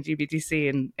holding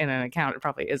GBTC in an account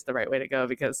probably is the right way to go,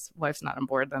 because wife's not on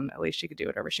board, then at least she could do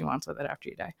whatever she wants with it after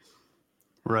you die.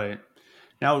 Right.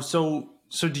 Now, so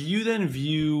do you then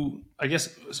view, I guess,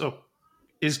 so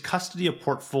is custody a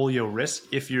portfolio risk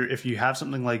if you have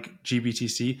something like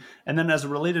GBTC? And then as a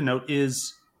related note,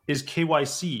 is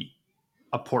KYC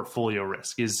a portfolio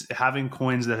risk? Is having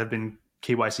coins that have been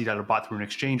KYC'd out or bought through an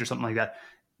exchange or something like that,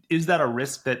 is that a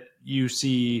risk that you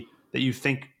see, that you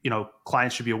think,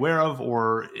 clients should be aware of,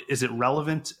 or is it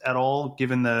relevant at all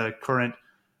given the current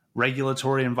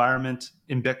regulatory environment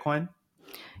in Bitcoin?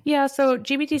 Yeah, so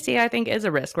GBTC, I think, is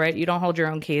a risk, right? You don't hold your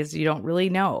own keys. You don't really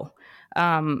know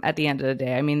at the end of the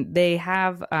day. I mean, they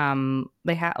have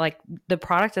like the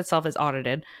product itself is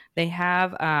audited. They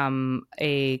have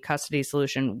a custody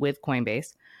solution with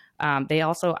Coinbase. They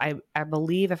also, I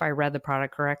believe, if I read the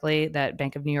product correctly, that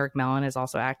Bank of New York Mellon is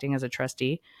also acting as a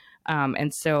trustee.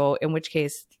 And so in which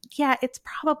case, yeah, it's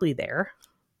probably there.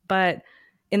 But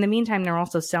in the meantime, they're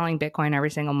also selling Bitcoin every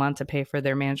single month to pay for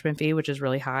their management fee, which is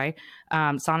really high.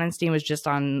 Sonnenstein was just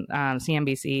on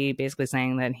CNBC basically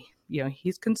saying that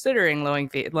he's considering lowering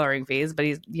fees, but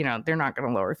they're not going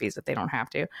to lower fees if they don't have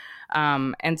to.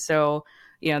 And so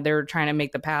they're trying to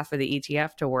make the path for the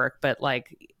ETF to work, but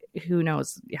like who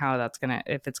knows how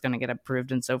if it's gonna get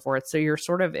approved and so forth. So you're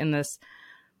sort of in this,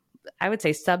 I would say,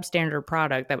 substandard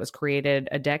product that was created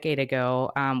a decade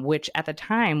ago, which at the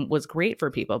time was great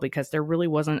for people because there really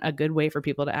wasn't a good way for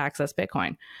people to access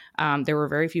Bitcoin. There were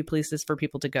very few places for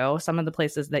people to go. Some of the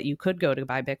places that you could go to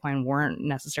buy Bitcoin weren't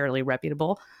necessarily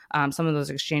reputable. Some of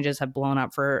those exchanges have blown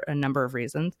up for a number of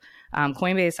reasons.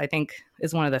 Coinbase, I think,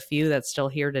 is one of the few that's still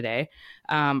here today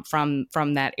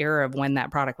from that era of when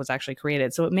that product was actually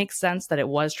created. So it makes sense that it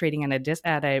was trading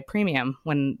at a premium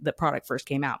when the product first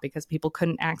came out, because people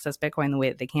couldn't access Bitcoin the way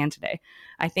that they can today.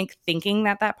 I think thinking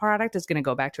that product is going to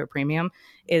go back to a premium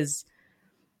is,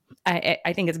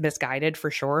 I think it's misguided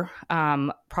for sure.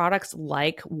 Products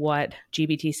like what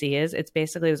GBTC is, it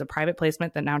was a private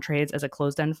placement that now trades as a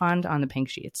closed-end fund on the pink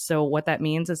sheets. So what that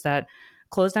means is that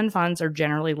closed-end funds are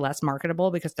generally less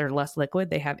marketable because they're less liquid.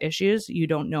 They have issues. You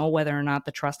don't know whether or not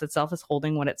the trust itself is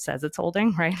holding what it says it's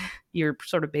holding, right? You're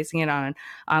sort of basing it on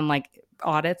like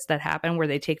audits that happen where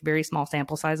they take very small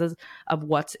sample sizes of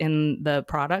what's in the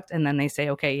product, and then they say,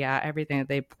 okay, yeah, everything that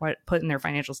they put in their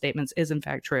financial statements is in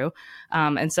fact true.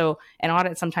 And so an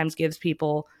audit sometimes gives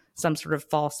people some sort of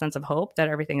false sense of hope that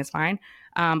everything is fine.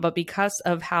 But because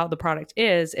of how the product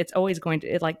is, it's always going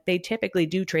to, they typically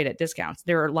do trade at discounts.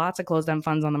 There are lots of closed-end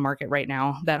funds on the market right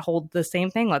now that hold the same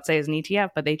thing, let's say as an ETF,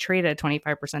 but they trade at a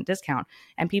 25% discount.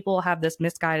 And people have this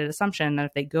misguided assumption that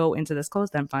if they go into this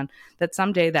closed-end fund, that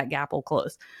someday that gap will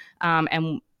close.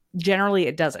 And generally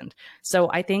it doesn't.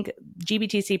 So I think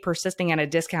GBTC persisting at a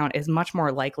discount is much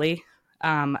more likely.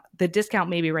 The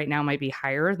discount maybe right now might be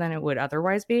higher than it would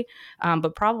otherwise be,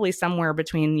 but probably somewhere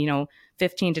between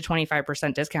 15 to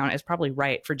 25% discount is probably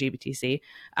right for GBTC.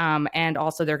 And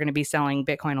also they're going to be selling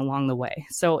Bitcoin along the way.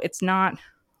 So it's not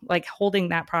like holding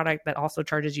that product that also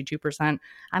charges you 2%,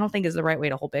 I don't think is the right way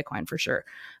to hold Bitcoin for sure.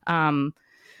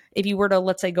 if you were to,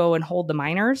 let's say, go and hold the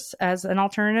miners as an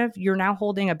alternative, you're now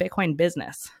holding a Bitcoin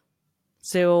business.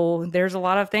 So there's a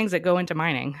lot of things that go into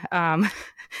mining.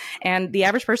 And the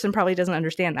average person probably doesn't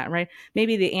understand that, right?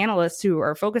 Maybe the analysts who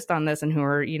are focused on this and who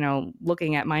are,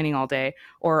 looking at mining all day,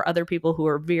 or other people who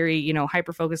are very,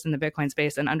 hyper focused in the Bitcoin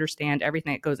space and understand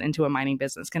everything that goes into a mining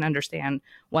business, can understand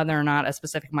whether or not a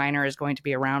specific miner is going to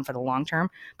be around for the long term.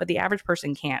 But the average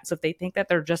person can't. So if they think that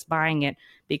they're just buying it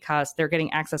because they're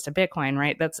getting access to Bitcoin,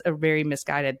 right? That's a very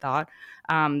misguided thought.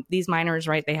 These miners,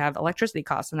 right, they have electricity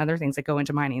costs and other things that go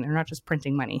into mining. They're not just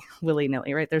printing money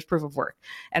willy-nilly, right? There's proof of work.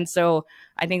 And so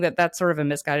I think that that's sort of a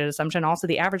misguided assumption. Also,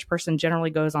 the average person generally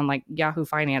goes on like Yahoo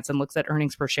Finance and looks at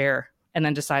earnings per share and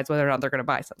then decides whether or not they're going to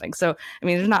buy something. So, I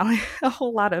mean, there's not like a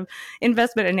whole lot of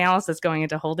investment analysis going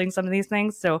into holding some of these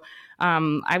things. So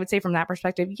I would say from that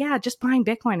perspective, yeah, just buying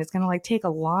Bitcoin is going to like take a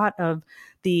lot of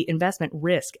the investment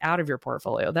risk out of your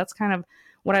portfolio. That's kind of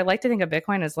what I like to think of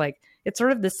Bitcoin as. Like, it's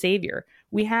sort of the savior.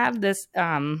 We have this,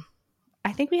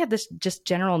 I think we have this just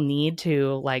general need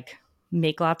to like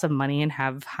make lots of money and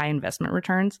have high investment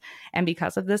returns. And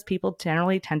because of this, people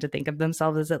generally tend to think of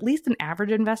themselves as at least an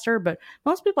average investor, but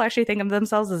most people actually think of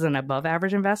themselves as an above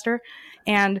average investor.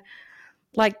 And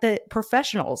like the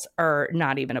professionals are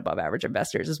not even above average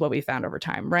investors is what we found over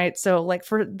time, right? So like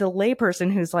for the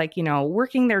layperson who's like,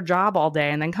 working their job all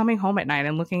day and then coming home at night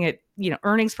and looking at,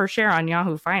 earnings per share on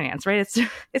Yahoo Finance, right?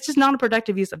 It's just not a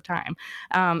productive use of time.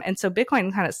 And so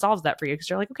Bitcoin kind of solves that for you because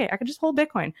you're like, okay, I can just hold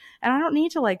Bitcoin and I don't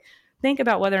need to like think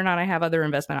about whether or not I have other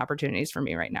investment opportunities for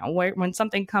me right now. When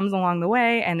something comes along the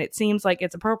way and it seems like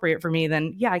it's appropriate for me,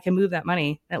 then yeah, I can move that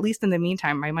money. At least in the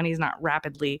meantime, my money is not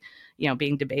rapidly,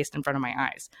 being debased in front of my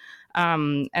eyes.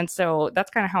 And so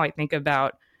that's kind of how I think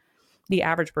about the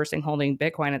average person holding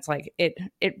Bitcoin. It's like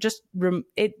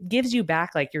it gives you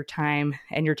back like your time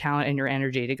and your talent and your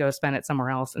energy to go spend it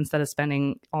somewhere else instead of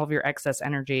spending all of your excess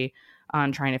energy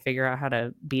on trying to figure out how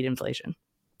to beat inflation.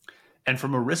 And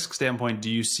from a risk standpoint, do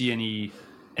you see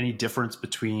any difference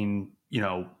between,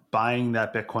 buying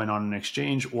that Bitcoin on an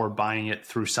exchange or buying it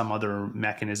through some other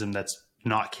mechanism that's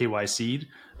not KYC'd,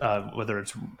 whether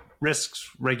it's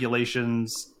risks,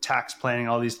 regulations, tax planning,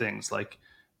 all these things? Like,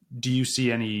 do you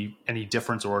see any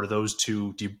difference, or are those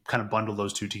two, do you kind of bundle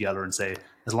those two together and say,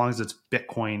 as long as it's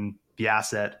Bitcoin, the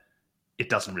asset, it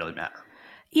doesn't really matter?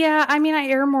 Yeah, I mean, I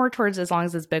err more towards as long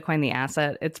as it's Bitcoin the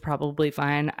asset, it's probably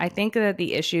fine. I think that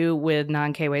the issue with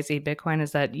non-KYC Bitcoin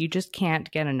is that you just can't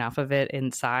get enough of it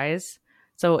in size.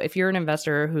 So if you're an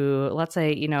investor who, let's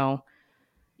say,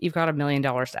 you've got $1 million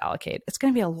to allocate, it's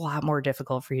going to be a lot more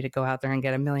difficult for you to go out there and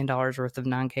get $1 million worth of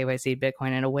non-KYC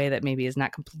Bitcoin in a way that maybe is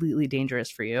not completely dangerous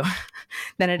for you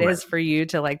than it is for you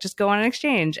to like just go on an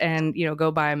exchange and, go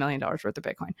buy $1 million worth of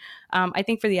Bitcoin. I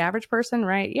think for the average person,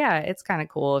 right? Yeah, it's kind of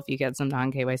cool if you get some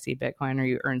non-KYC Bitcoin or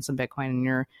you earn some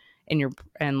Bitcoin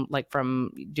and like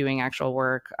from doing actual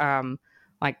work.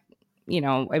 Like,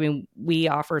 I mean, we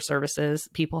offer services.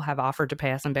 People have offered to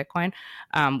pay us in Bitcoin.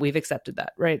 We've accepted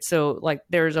that, right? So like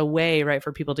there's a way, right,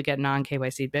 for people to get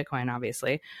non-KYC Bitcoin,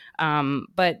 obviously.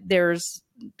 But there's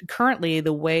currently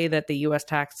the way that the US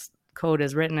tax code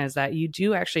is written is that you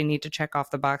do actually need to check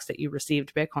off the box that you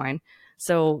received Bitcoin.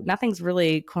 So nothing's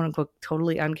really quote unquote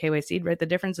totally un-KYC'd, right? The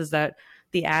difference is that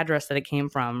the address that it came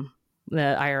from,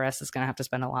 the IRS is going to have to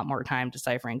spend a lot more time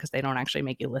deciphering because they don't actually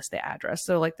make you list the address.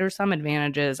 So like there's some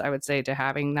advantages, I would say, to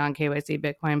having non-KYC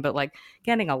Bitcoin, but like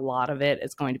getting a lot of it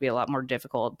is going to be a lot more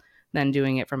difficult than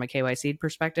doing it from a KYC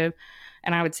perspective.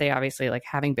 And I would say obviously like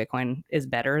having Bitcoin is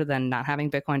better than not having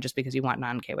Bitcoin just because you want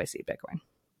non-KYC Bitcoin.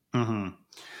 Mm-hmm.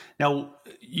 Now,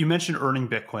 you mentioned earning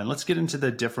Bitcoin. Let's get into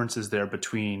the differences there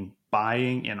between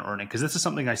buying and earning, because this is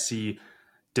something I see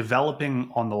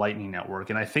developing on the Lightning Network.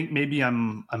 And I think maybe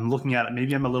I'm looking at it,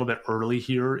 maybe I'm a little bit early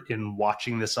here in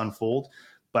watching this unfold,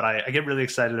 but I get really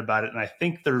excited about it. And I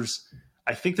think there's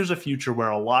a future where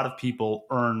a lot of people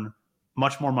earn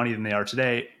much more money than they are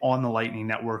today on the Lightning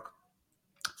Network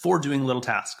for doing little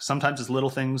tasks. Sometimes it's little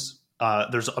things.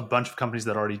 There's a bunch of companies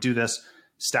that already do this.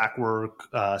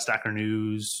 Stackwork, Stacker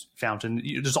News, Fountain.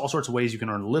 There's all sorts of ways you can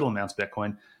earn little amounts of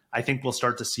Bitcoin. I think we'll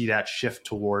start to see that shift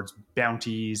towards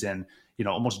bounties and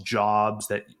almost jobs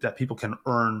that people can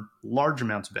earn large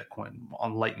amounts of Bitcoin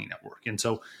on Lightning Network. And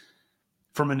so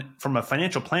from a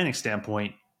financial planning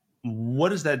standpoint,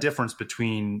 what is that difference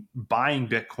between buying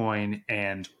Bitcoin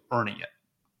and earning it?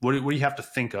 What do you have to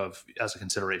think of as a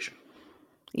consideration?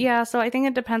 Yeah, so I think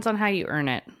it depends on how you earn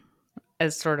it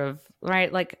as sort of,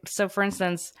 right? Like, so for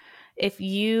instance, if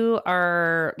you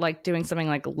are like doing something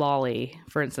like Lolly,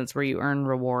 for instance, where you earn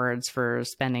rewards for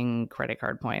spending credit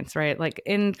card points, right? Like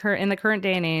in the current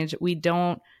day and age, we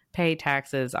don't pay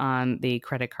taxes on the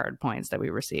credit card points that we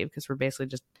receive, because we're basically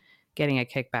just getting a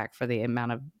kickback for the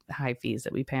amount of high fees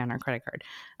that we pay on our credit card.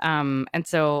 And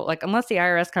so, like, unless the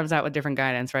IRS comes out with different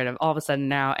guidance, right, of all of a sudden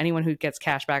now anyone who gets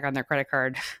cash back on their credit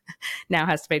card now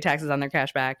has to pay taxes on their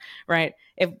cash back, right?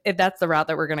 If that's the route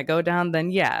that we're going to go down,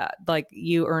 then yeah, like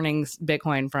you earning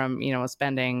Bitcoin from, you know,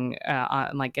 spending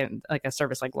on like a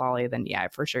service like Lolly, then yeah,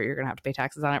 for sure you're going to have to pay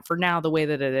taxes on it. For now, the way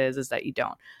that it is that you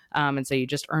don't. And so you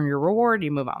just earn your reward,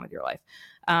 you move on with your life.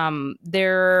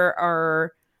 There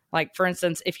are, like, for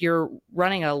instance, if you're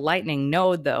running a Lightning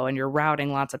node, though, and you're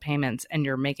routing lots of payments and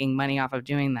you're making money off of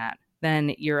doing that,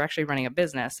 then you're actually running a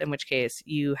business, in which case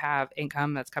you have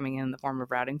income that's coming in the form of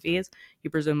routing fees. You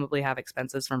presumably have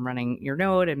expenses from running your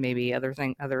node and maybe other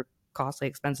costly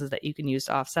expenses that you can use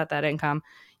to offset that income.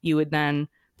 You would then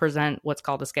present what's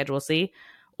called a Schedule C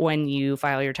when you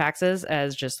file your taxes,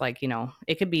 as just like, you know,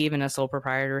 it could be even a sole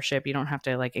proprietorship. You don't have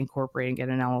to like incorporate and get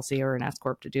an LLC or an S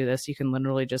corp to do this. You can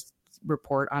literally just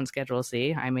report on Schedule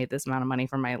C. I made this amount of money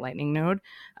from my Lightning node.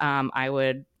 I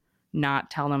would not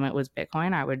tell them it was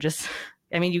Bitcoin. I would just,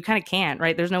 I mean, you kind of can't,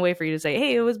 right? There's no way for you to say,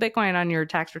 hey, it was Bitcoin on your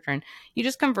tax return. You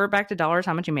just convert back to dollars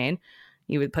how much you made.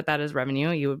 You would put that as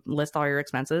revenue. You would list all your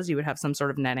expenses. You would have some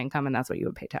sort of net income, and that's what you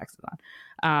would pay taxes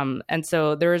on. And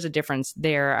so there is a difference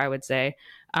there, I would say.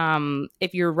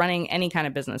 If you're running any kind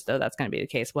of business, though, that's going to be the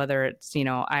case. Whether it's, you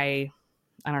know, I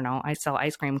don't know, I sell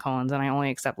ice cream cones and I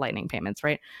only accept Lightning payments,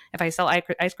 right? If I sell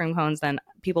ice cream cones, then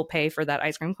people pay for that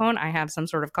ice cream cone. I have some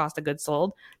sort of cost of goods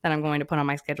sold that I'm going to put on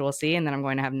my Schedule C, and then I'm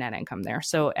going to have net income there.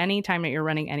 So anytime that you're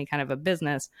running any kind of a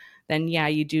business, then yeah,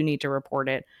 you do need to report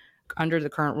it under the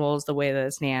current rules, the way that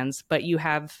it stands, but you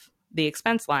have the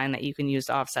expense line that you can use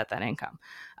to offset that income.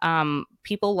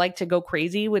 People like to go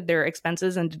crazy with their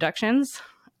expenses and deductions.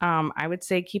 I would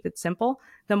say keep it simple.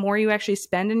 The more you actually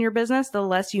spend in your business, the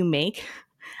less you make.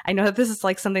 I know that this is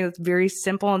like something that's very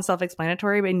simple and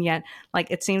self-explanatory, but yet,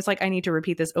 like, it seems like I need to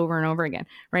repeat this over and over again,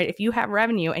 right? If you have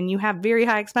revenue and you have very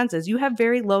high expenses, you have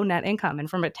very low net income. And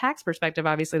from a tax perspective,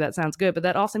 obviously that sounds good, but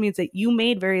that also means that you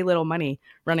made very little money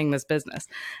running this business,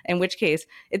 in which case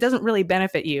it doesn't really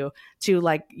benefit you to,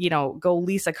 like, you know, go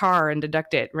lease a car and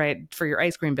deduct it, right, for your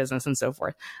ice cream business and so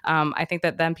forth. I think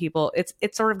that then people, it's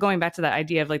sort of going back to that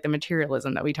idea of like the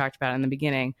materialism that we talked about in the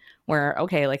beginning, where,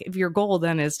 okay, like if your goal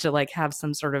then is to like have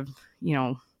some sort of, you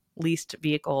know, leased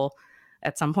vehicle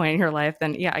at some point in your life,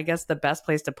 then yeah, I guess the best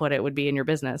place to put it would be in your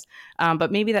business.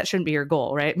 But maybe that shouldn't be your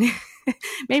goal, right?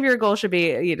 Maybe your goal should be,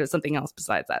 you know, something else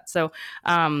besides that. So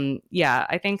yeah,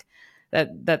 I think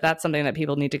that's something that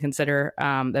people need to consider,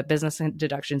 that business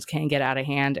deductions can get out of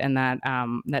hand, and that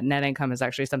that net income is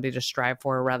actually something to strive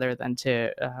for rather than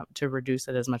to reduce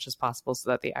it as much as possible so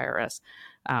that the IRS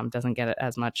doesn't get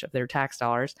as much of their tax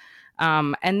dollars.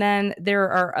 And then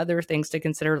there are other things to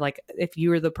consider, like if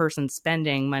you're the person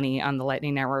spending money on the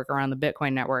Lightning Network or on the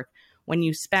Bitcoin network, when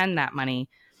you spend that money,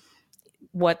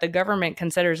 what the government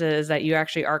considers is that you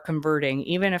actually are converting,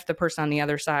 even if the person on the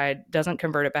other side doesn't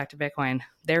convert it back to Bitcoin.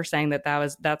 They're saying that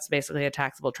that's basically a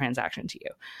taxable transaction to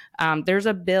you. There's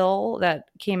a bill that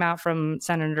came out from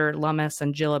Senator Lummis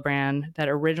and Gillibrand that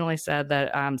originally said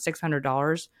that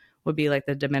 $600 would be like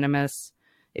the de minimis.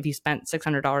 If you spent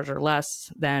 $600 or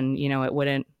less, then, you know,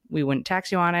 we wouldn't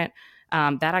tax you on it.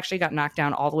 That actually got knocked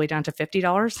down all the way down to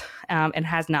 $50 and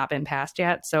has not been passed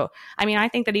yet. So, I mean, I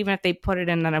think that even if they put it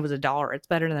in that it was $1, it's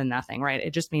better than nothing, right?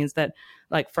 It just means that,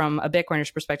 like, from a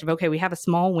Bitcoiner's perspective, okay, we have a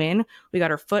small win. We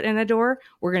got our foot in the door.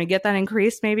 We're going to get that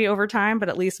increased maybe over time, but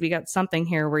at least we got something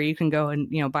here where you can go and,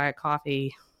 you know, buy a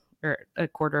coffee or a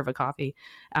quarter of a coffee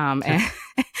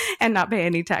and not pay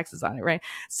any taxes on it, right?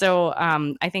 So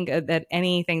I think that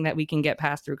anything that we can get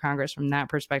passed through Congress from that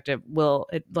perspective will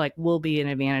be an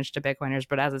advantage to Bitcoiners.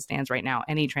 But as it stands right now,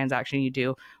 any transaction you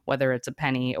do, whether it's a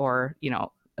penny or, you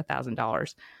know,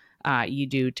 $1,000,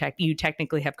 you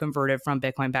technically have converted from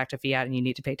Bitcoin back to fiat, and you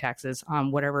need to pay taxes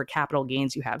on whatever capital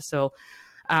gains you have. So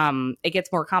it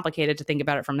gets more complicated to think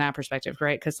about it from that perspective,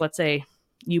 right? Because let's say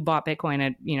you bought Bitcoin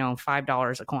at, you know,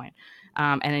 $5 a coin.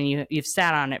 And then you've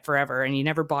sat on it forever and you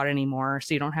never bought any more.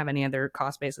 So you don't have any other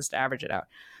cost basis to average it out.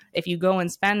 If you go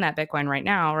and spend that Bitcoin right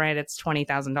now, right, it's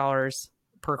 $20,000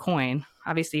 per coin.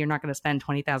 Obviously, you're not going to spend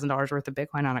 $20,000 worth of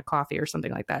Bitcoin on a coffee or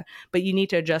something like that, but you need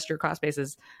to adjust your cost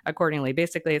basis accordingly.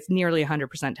 Basically, it's nearly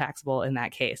 100% taxable in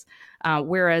that case.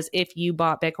 Whereas if you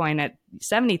bought Bitcoin at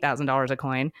 $70,000 a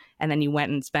coin and then you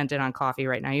went and spent it on coffee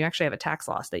right now, you actually have a tax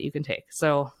loss that you can take.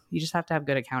 So you just have to have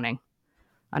good accounting,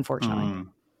 unfortunately.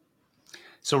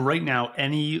 So right now,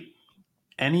 any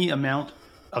amount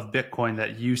of Bitcoin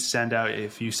that you send out,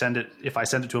 if I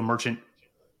send it to a merchant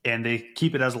and they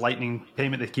keep it as Lightning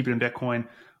payment, they keep it in Bitcoin,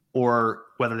 or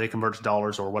whether they convert to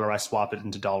dollars or whether I swap it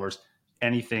into dollars,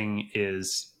 anything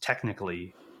is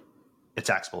technically a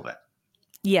taxable event.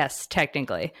 Yes,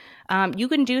 technically. You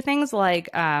can do things like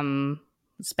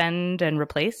spend and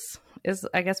replace is,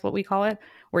 I guess, what we call it,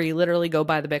 where you literally go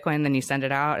buy the Bitcoin and then you send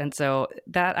it out. And so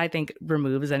that, I think,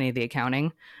 removes any of the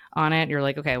accounting on it. You're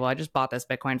like, okay, well, I just bought this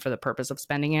Bitcoin for the purpose of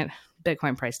spending it.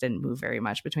 Bitcoin price didn't move very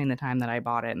much between the time that I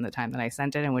bought it and the time that I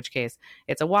sent it, in which case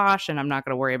it's a wash and I'm not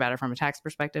going to worry about it from a tax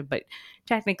perspective. But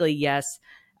technically, yes.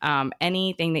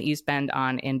 Anything that you spend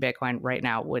on in Bitcoin right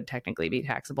now would technically be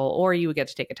taxable, or you would get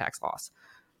to take a tax loss.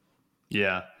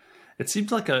 Yeah. It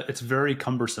seems like it's very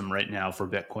cumbersome right now for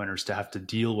Bitcoiners to have to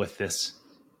deal with this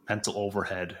mental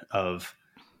overhead of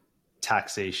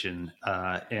taxation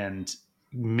and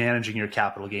managing your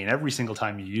capital gain every single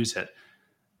time you use it.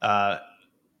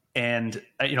 And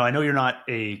I know you're not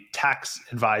a tax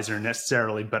advisor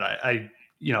necessarily, but I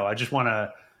just want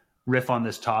to riff on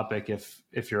this topic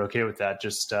if you're okay with that.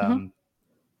 Just I'm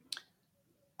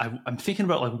thinking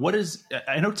about like, what is,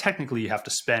 I know technically you have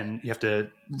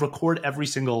to record every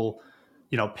single,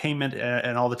 payment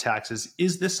and all the taxes.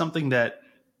 Is this something that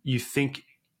you think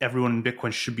everyone in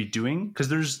Bitcoin should be doing? Because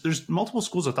there's multiple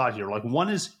schools of thought here. Like, one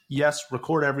is, yes,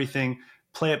 record everything,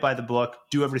 play it by the book,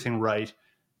 do everything right.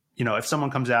 If someone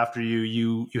comes after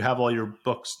you, you have all your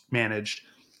books managed.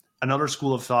 Another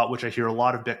school of thought, which I hear a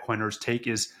lot of Bitcoiners take,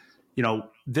 is,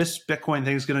 this Bitcoin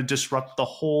thing is going to disrupt the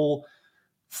whole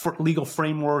legal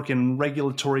framework and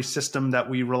regulatory system that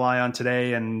we rely on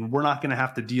today. And we're not going to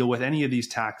have to deal with any of these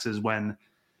taxes when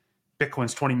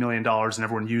Bitcoin's $20 million and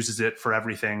everyone uses it for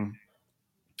everything.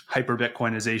 Hyper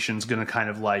Bitcoinization is going to kind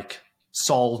of like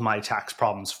solve my tax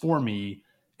problems for me.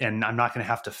 And I'm not going to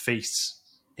have to face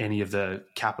any of the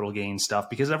capital gain stuff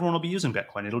because everyone will be using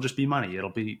Bitcoin. It'll just be money. It'll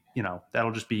be,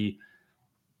 that'll just be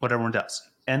what everyone does.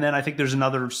 And then I think there's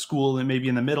another school that maybe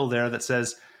in the middle there that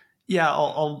says, yeah,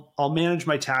 I'll manage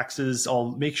my taxes.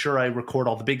 I'll make sure I record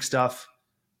all the big stuff.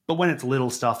 But when it's little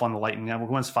stuff on the Lightning Network,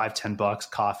 when it's $5-10,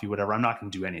 coffee, whatever, I'm not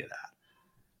going to do any of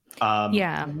that.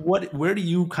 Yeah. Where do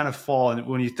you kind of fall? And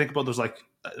when you think about those,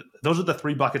 those are the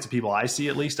three buckets of people I see,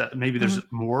 at least. Maybe there's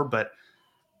more, but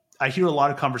I hear a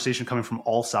lot of conversation coming from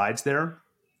all sides there,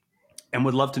 and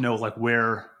would love to know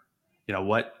where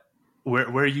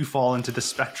you fall into the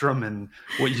spectrum and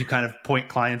what you kind of point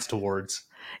clients towards.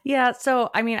 Yeah. So,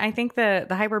 I mean, I think the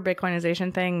hyper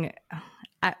Bitcoinization thing,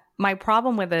 my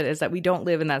problem with it is that we don't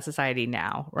live in that society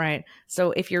now, right?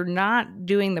 So if you're not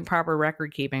doing the proper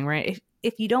record keeping, right?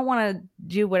 If you don't want to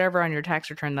do whatever on your tax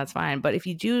return, that's fine. But if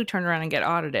you do turn around and get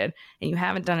audited and you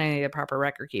haven't done any of the proper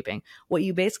record keeping, what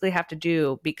you basically have to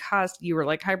do, because you were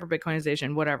like hyper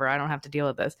Bitcoinization, whatever, I don't have to deal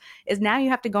with this, is now you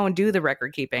have to go and do the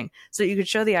record keeping so you could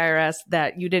show the IRS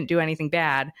that you didn't do anything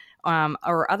bad.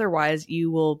 Or otherwise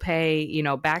you will pay,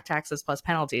 back taxes plus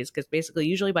penalties, because basically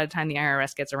usually by the time the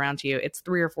IRS gets around to you, it's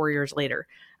 3 or 4 years later.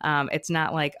 It's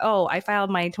not like, oh, I filed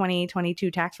my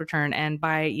 2022 tax return and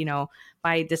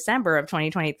by December of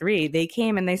 2023, they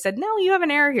came and they said, no, you have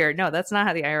an error here. No, that's not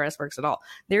how the IRS works at all.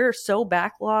 They're so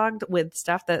backlogged with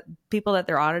stuff that people that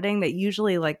they're auditing that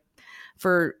usually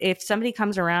if somebody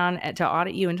comes around to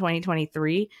audit you in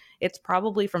 2023, it's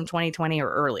probably from 2020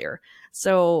 or earlier.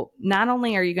 So not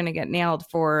only are you going to get nailed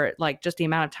for just the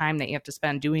amount of time that you have to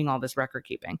spend doing all this record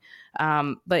keeping,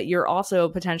 but you're also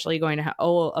potentially going to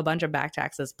owe a bunch of back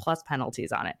taxes plus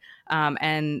penalties on it,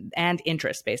 and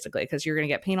interest, basically, because you're going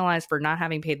to get penalized for not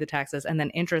having paid the taxes, and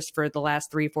then interest for the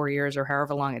last 3-4 years or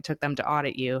however long it took them to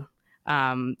audit you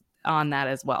on that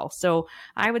as well. So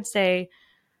I would say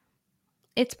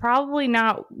it's probably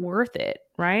not worth it,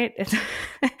 right?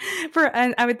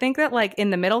 And I would think that in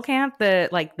the middle camp,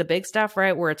 the big stuff,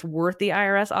 right, where it's worth the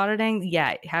IRS auditing,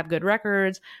 yeah, have good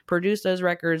records, produce those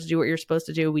records, do what you're supposed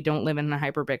to do. We don't live in a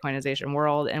hyper Bitcoinization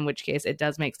world, in which case it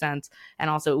does make sense. And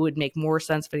also it would make more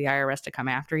sense for the IRS to come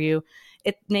after you.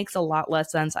 It makes a lot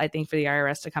less sense, I think, for the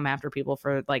IRS to come after people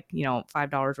for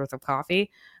 $5 worth of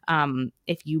coffee.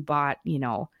 If you bought,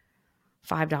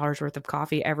 $5 worth of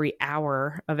coffee every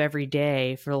hour of every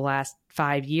day for the last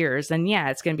 5 years, then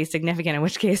yeah, it's going to be significant, in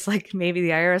which case maybe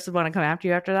the IRS would want to come after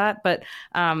you after that. But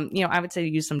I would say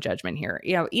use some judgment here.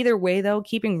 Either way though,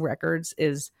 keeping records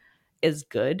is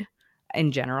good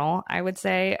in general, I would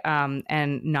say,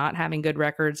 and not having good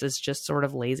records is just sort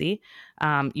of lazy.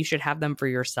 You should have them for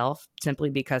yourself simply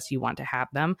because you want to have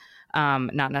them,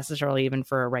 not necessarily even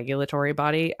for a regulatory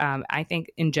body. I think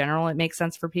in general it makes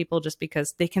sense for people just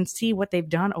because they can see what they've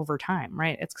done over time,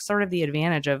 right? It's sort of the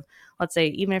advantage of, let's say,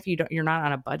 even if you're not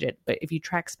on a budget, but if you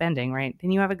track spending, right,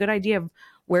 then you have a good idea of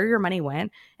where your money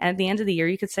went. And at the end of the year,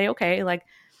 you could say, okay,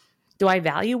 do I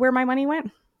value where my money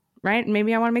went? right?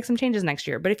 Maybe I want to make some changes next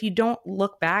year. But if you don't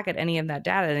look back at any of that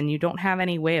data, then you don't have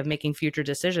any way of making future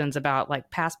decisions about like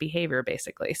past behavior,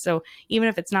 basically. So even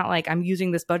if it's not like I'm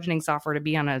using this budgeting software to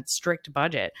be on a strict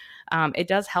budget, it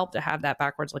does help to have that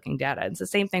backwards looking data. It's the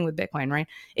same thing with Bitcoin, right?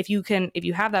 If you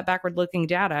have that backward looking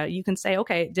data, you can say,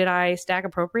 okay, did I stack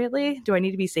appropriately? Do I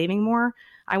need to be saving more?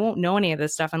 I won't know any of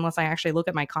this stuff unless I actually look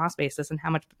at my cost basis and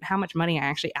how much money I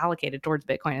actually allocated towards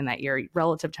Bitcoin in that year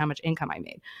relative to how much income I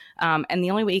made. And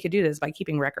the only way you could do this is by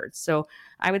keeping records. So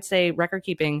I would say record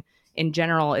keeping in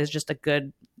general is just a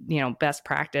good, best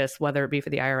practice, whether it be for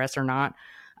the IRS or not.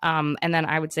 And then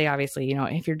I would say, obviously,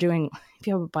 if you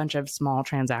have a bunch of small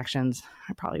transactions,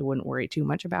 I probably wouldn't worry too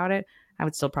much about it. I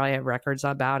would still probably have records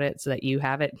about it so that you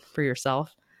have it for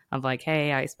yourself of like,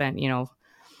 hey, I spent,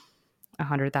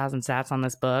 100,000 sats on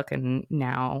this book. And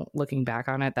now looking back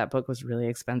on it, that book was really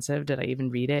expensive. Did I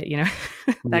even read it?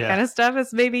 That kind of stuff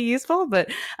is maybe useful. But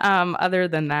other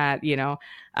than that,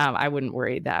 I wouldn't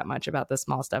worry that much about the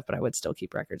small stuff, but I would still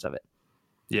keep records of it.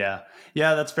 Yeah,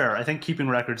 that's fair. I think keeping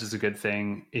records is a good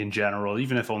thing in general,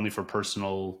 even if only for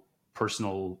personal,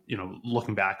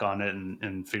 looking back on it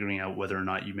and figuring out whether or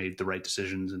not you made the right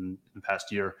decisions in the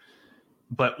past year.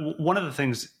 But one of the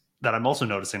things that I'm also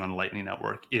noticing on the Lightning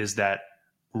Network is that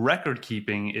record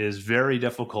keeping is very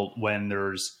difficult when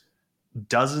there's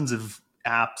dozens of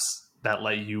apps that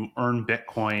let you earn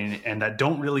Bitcoin and that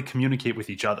don't really communicate with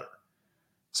each other.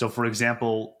 So for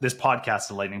example, this podcast,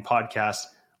 the Lightning Podcast,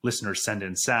 listeners send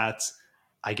in sats.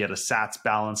 I get a sats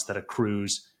balance that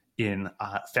accrues in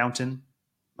Fountain,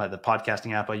 by the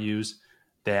podcasting app I use.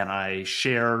 Then I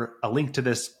share a link to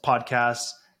this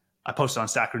podcast. I post it on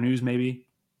Stacker News maybe.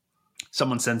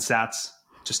 Someone sends sats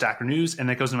to Stacker News, and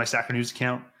it goes into my Stacker News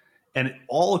account. And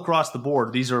all across the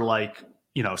board, these are like,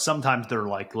 sometimes they're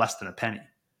like less than a penny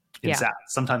in sats.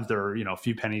 Sometimes they're, a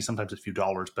few pennies, sometimes a few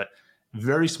dollars, but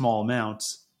very small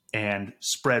amounts and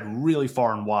spread really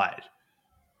far and wide.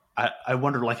 I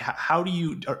wonder, like, how do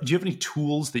you have any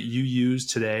tools that you use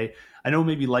today? I know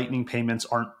maybe Lightning payments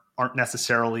aren't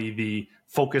necessarily the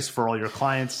focus for all your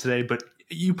clients today, but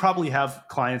you probably have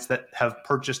clients that have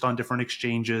purchased on different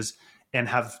exchanges and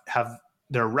have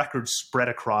their records spread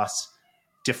across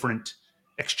different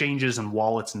exchanges and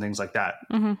wallets and things like that.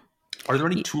 Mm-hmm. Are there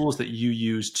any tools that you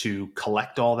use to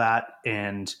collect all that,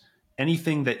 and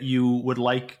anything that you would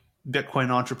like Bitcoin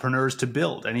entrepreneurs to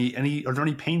build? Are there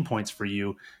any pain points for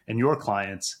you and your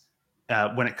clients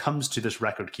when it comes to this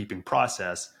record keeping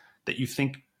process that you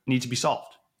think need to be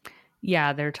solved?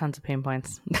 Yeah, there are tons of pain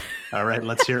points. All right,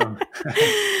 let's hear them.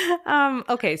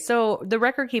 Okay, so the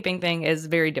record keeping thing is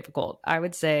very difficult. I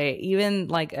would say even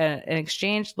like an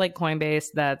exchange like Coinbase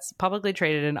that's publicly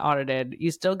traded and audited,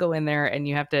 you still go in there and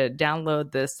you have to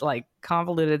download this like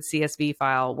convoluted CSV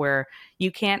file where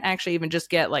you can't actually even just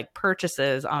get like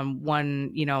purchases on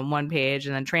one page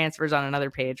and then transfers on another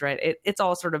page, right? It's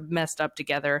all sort of messed up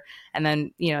together. And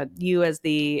then, you as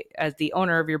the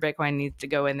owner of your Bitcoin needs to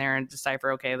go in there and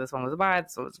decipher, okay, this one was a buy,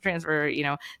 this one was a transfer.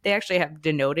 They actually have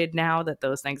denoted now that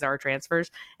those things are transfers.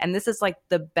 And this is like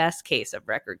the best case of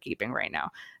record keeping right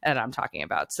now that I'm talking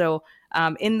about. So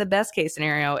in the best case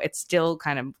scenario, it's still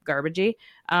kind of garbagey.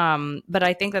 But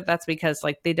I think that that's because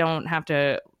like they don't have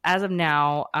to, as of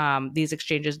now, these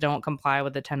exchanges don't comply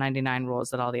with the 1099 rules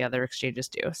that all the other exchanges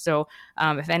do. So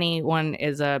if anyone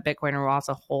is a Bitcoiner who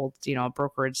also holds, a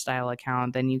brokerage style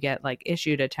account, then you get like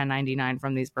issued a 1099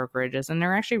 from these brokerages, and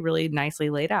they're actually really nicely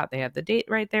laid out. They have the date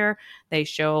right there. They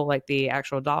show like the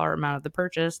actual dollar amount of the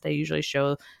purchase. They usually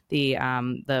show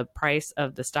the price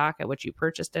of the stock at which you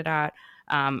purchased it at.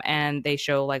 And they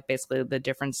show like basically the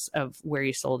difference of where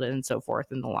you sold it and so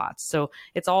forth in the lots. So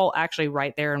it's all actually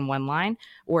right there in one line.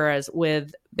 Whereas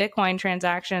with Bitcoin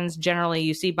transactions, generally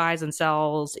you see buys and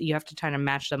sells, you have to kind of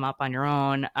match them up on your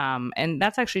own. And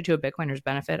that's actually to a Bitcoiner's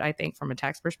benefit, I think, from a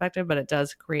tax perspective, but it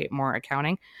does create more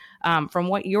accounting. From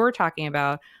what you're talking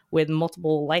about with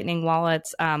multiple Lightning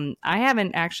wallets, I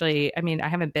haven't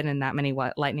been in that many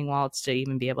Lightning wallets to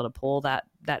even be able to pull that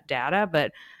data,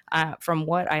 but from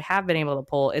what I have been able to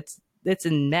pull, it's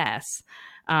a mess,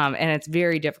 and it's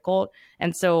very difficult.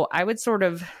 And so I would sort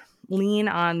of lean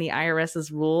on the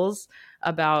IRS's rules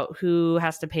about who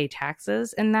has to pay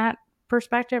taxes in that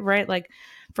perspective, right? Like,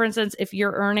 for instance, if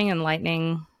you're earning in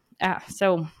Lightning,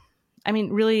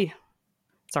 really,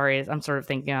 sorry, I'm sort of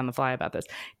thinking on the fly about this.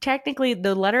 Technically,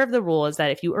 the letter of the rule is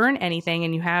that if you earn anything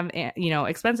and you have,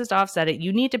 expenses to offset it,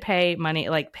 you need to pay money,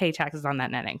 like pay taxes on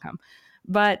that net income.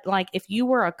 But like if you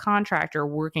were a contractor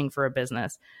working for a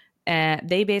business, And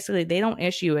they don't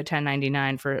issue a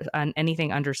 1099 for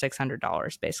anything under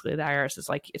 $600. Basically, the IRS is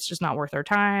like, it's just not worth their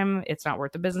time. It's not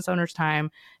worth the business owner's time.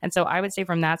 And so I would say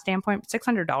from that standpoint,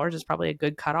 $600 is probably a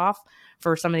good cutoff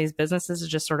for some of these businesses to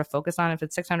just sort of focus on. If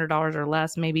it's $600 or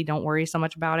less, maybe don't worry so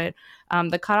much about it.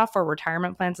 The cutoff for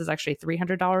retirement plans is actually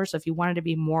 $300. So if you wanted to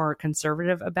be more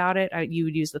conservative about it, you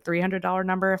would use the $300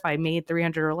 number. If I made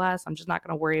 300 or less, I'm just not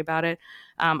going to worry about it.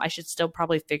 I should still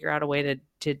probably figure out a way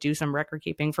to do some record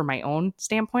keeping from my own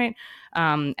standpoint,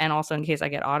 and also in case I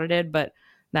get audited, but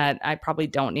that I probably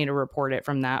don't need to report it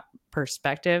from that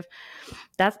perspective.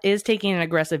 That is taking an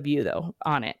aggressive view though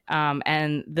on it.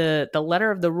 And the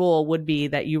letter of the rule would be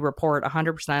that you report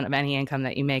 100% of any income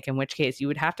that you make, in which case you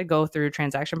would have to go through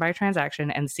transaction by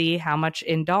transaction and see how much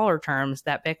in dollar terms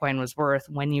that Bitcoin was worth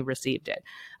when you received it,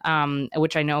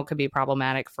 which I know could be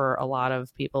problematic for a lot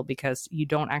of people because you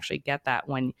don't actually get that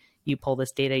when you pull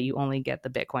this data. You only get the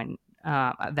Bitcoin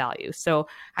value. So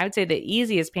I would say the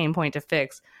easiest pain point to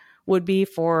fix would be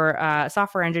for a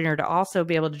software engineer to also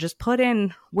be able to just put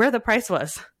in where the price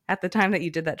was at the time that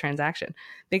you did that transaction.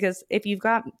 Because if you've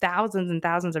got thousands and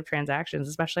thousands of transactions,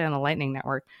 especially on the Lightning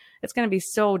Network, it's going to be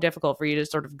so difficult for you to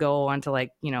sort of go onto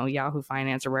like, Yahoo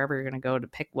Finance or wherever you're going to go to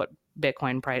pick what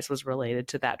Bitcoin price was related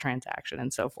to that transaction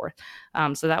and so forth.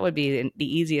 So that would be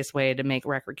the easiest way to make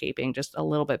record keeping just a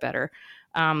little bit better.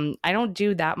 I don't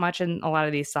do that much in a lot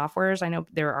of these softwares. I know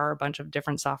there are a bunch of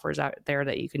different softwares out there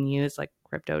that you can use, like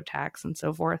crypto tax and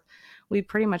so forth. We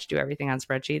pretty much do everything on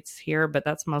spreadsheets here, but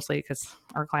that's mostly because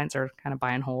our clients are kind of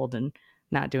buy and hold and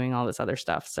not doing all this other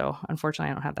stuff. So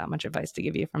unfortunately, I don't have that much advice to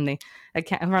give you from the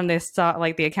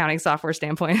accounting software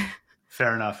standpoint.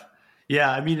 Fair enough. Yeah,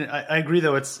 I mean, I agree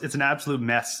though. It's an absolute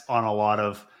mess on a lot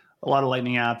of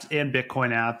Lightning apps and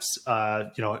Bitcoin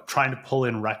apps. Trying to pull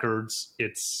in records,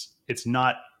 it's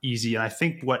not easy. And I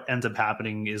think what ends up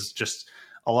happening is just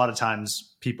a lot of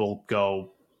times people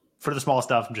go for the small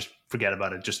stuff and just forget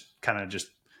about it. Just kind of just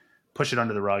push it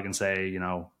under the rug and say,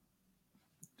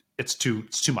 it's too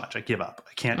much. I give up.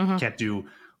 I can't do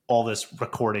all this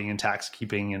recording and tax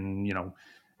keeping and,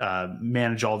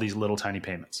 manage all these little tiny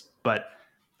payments. But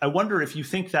I wonder if you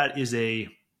think that is I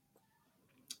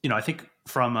think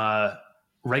from a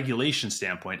regulation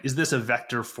standpoint, is this a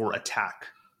vector for attack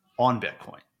on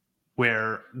Bitcoin?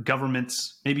 Where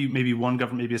governments, maybe one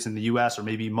government, maybe it's in the US or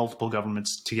maybe multiple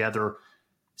governments together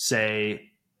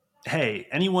say, hey,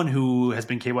 anyone who has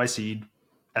been KYC'd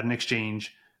at an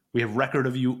exchange, we have record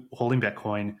of you holding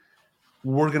Bitcoin.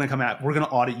 We're going to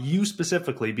audit you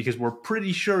specifically because we're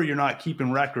pretty sure you're not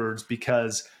keeping records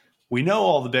because we know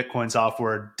all the Bitcoin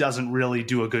software doesn't really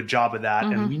do a good job of that.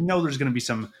 And we know there's going to be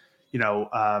some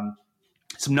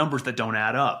numbers that don't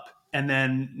add up. And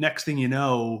then next thing you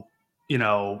know,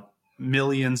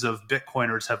 millions of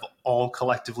Bitcoiners have all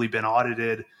collectively been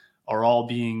audited, are all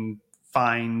being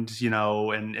fined,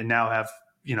 and now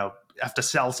have to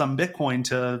sell some Bitcoin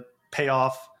to pay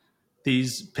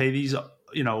these,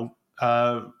 on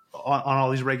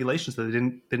all these regulations that they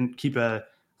didn't keep a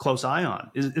close eye on.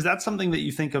 Is that something that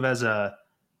you think of as a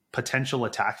potential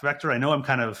attack vector? I know I'm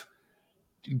kind of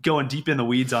going deep in the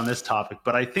weeds on this topic,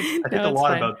 but I think a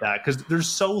lot about that because there's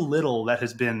so little that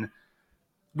has been.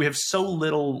 We have so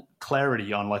little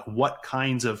clarity on like what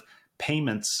kinds of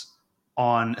payments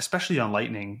especially on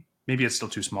Lightning. Maybe it's still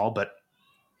too small, but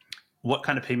what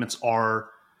kind of payments are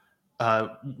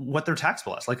what they're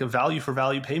taxable as, like a value for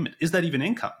value payment. Is that even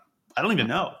income? I don't even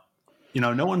know.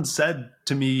 No one said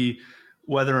to me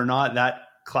whether or not that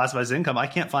classifies as income. I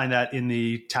can't find that in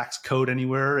the tax code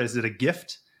anywhere. Is it a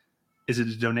gift? Is it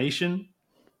a donation?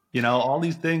 All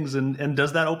these things. And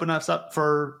does that open us up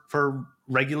for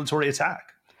regulatory attack?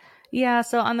 Yeah,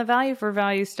 so on the value for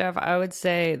value stuff, I would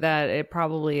say that it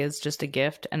probably is just a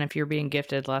gift. And if you're being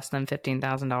gifted less than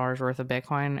 $15,000 worth of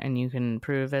Bitcoin and you can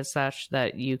prove as such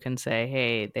that you can say,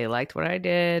 hey, they liked what I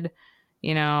did.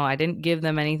 I didn't give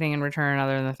them anything in return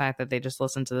other than the fact that they just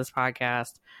listened to this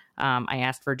podcast. I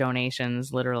asked for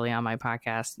donations literally on my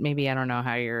podcast. Maybe I don't know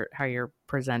how you're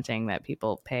presenting that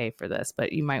people pay for this,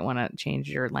 but you might want to change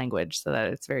your language so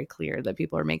that it's very clear that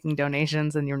people are making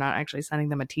donations and you're not actually sending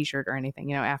them a t-shirt or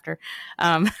anything, after.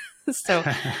 So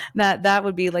that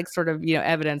would be like sort of,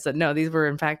 evidence that no, these were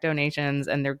in fact donations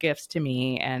and they're gifts to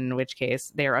me, and in which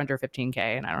case they are under 15K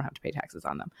and I don't have to pay taxes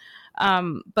on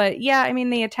them. But yeah, I mean,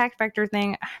 the attack vector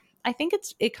thing, I think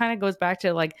it kind of goes back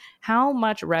to like how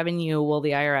much revenue will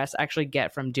the IRS actually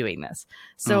get from doing this?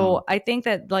 So I think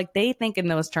that like they think in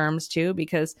those terms too,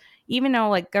 because even though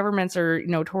like governments are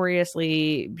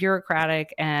notoriously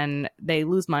bureaucratic and they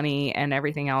lose money and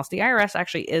everything else, the IRS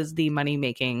actually is the money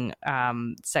making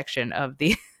section of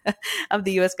the of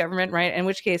the US government, right? In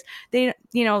which case they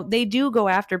do go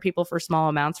after people for small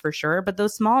amounts for sure, but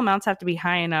those small amounts have to be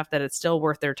high enough that it's still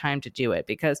worth their time to do it,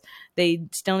 because they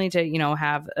still need to,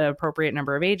 have an appropriate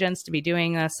number of agents to be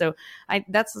doing this. So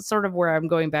that's sort of where I'm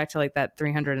going back to like that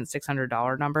 $300 and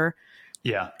 $600 number.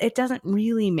 Yeah. It doesn't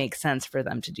really make sense for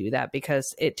them to do that,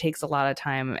 because it takes a lot of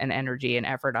time and energy and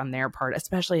effort on their part,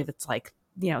 especially if it's like,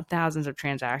 thousands of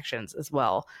transactions as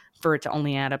well, for it to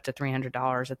only add up to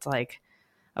 $300. It's like,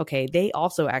 okay, they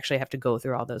also actually have to go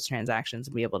through all those transactions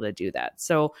and be able to do that.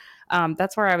 So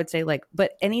that's where I would say like,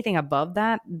 but anything above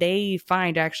that, they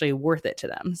find actually worth it to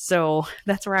them. So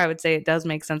that's where I would say it does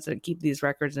make sense to keep these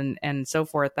records and so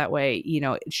forth. That way,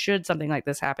 should something like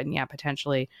this happen, yeah,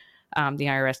 potentially the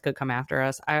IRS could come after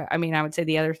us. I mean, I would say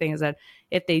the other thing is that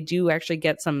if they do actually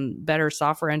get some better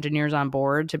software engineers on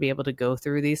board to be able to go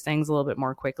through these things a little bit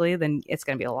more quickly, then it's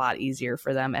going to be a lot easier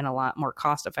for them and a lot more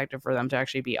cost effective for them to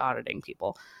actually be auditing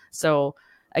people. So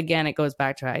again, it goes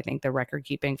back to, I think, the record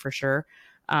keeping for sure.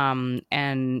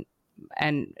 And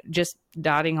just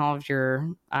dotting all of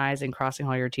your I's and crossing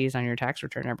all your T's on your tax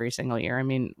return every single year. I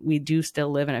mean, we do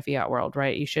still live in a fiat world,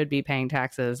 right? You should be paying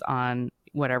taxes on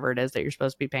whatever it is that you're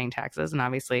supposed to be paying taxes. And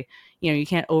obviously, you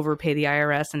can't overpay the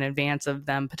IRS in advance of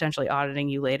them potentially auditing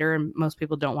you later. And most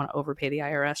people don't want to overpay the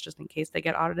IRS just in case they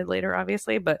get audited later,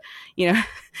 obviously. But,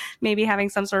 maybe having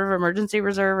some sort of emergency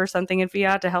reserve or something in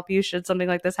fiat to help you should something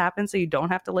like this happen, so you don't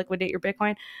have to liquidate your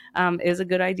Bitcoin, is a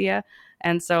good idea.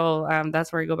 And so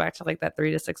that's where you go back to like that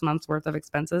 3 to 6 months worth of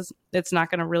expenses. It's not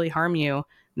going to really harm you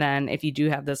then if you do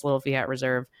have this little fiat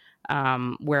reserve.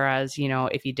 Whereas,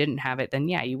 if you didn't have it, then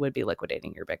yeah, you would be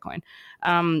liquidating your Bitcoin.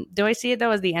 Do I see it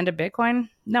though as the end of Bitcoin?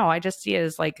 No, I just see it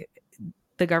as like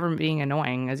the government being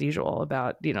annoying as usual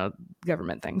about,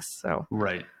 government things. So,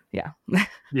 right. Yeah.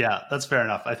 Yeah, that's fair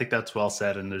enough. I think that's well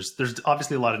said. And there's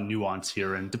obviously a lot of nuance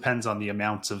here, and depends on the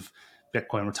amounts of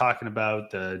Bitcoin we're talking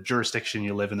about, the jurisdiction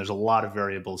you live in. There's a lot of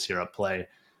variables here at play.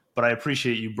 But I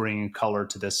appreciate you bringing color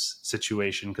to this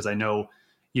situation, because I know,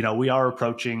 we are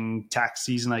approaching tax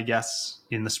season, I guess,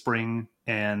 in the spring.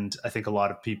 And I think a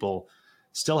lot of people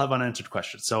still have unanswered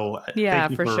questions. So yeah,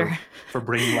 thank you for sure, for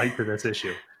bringing light to this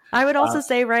issue. I would also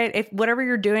say, right, if whatever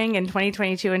you're doing in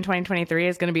 2022 and 2023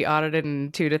 is going to be audited in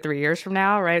 2 to 3 years from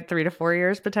now, right? 3 to 4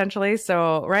 years potentially.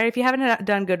 So, right, if you haven't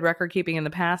done good record keeping in the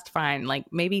past, fine. Like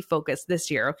maybe focus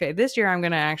this year. Okay, this year I'm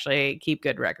going to actually keep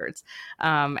good records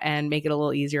and make it a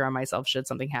little easier on myself should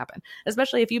something happen.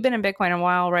 Especially if you've been in Bitcoin a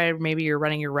while, right? Maybe you're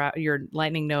running your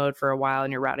Lightning node for a while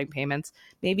and you're routing payments.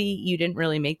 Maybe you didn't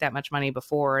really make that much money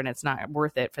before and it's not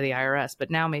worth it for the IRS, but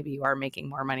now maybe you are making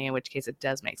more money, in which case it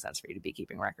does make sense for you to be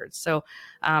keeping records. So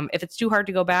if it's too hard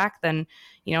to go back, then,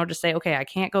 just say, okay, I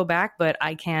can't go back, but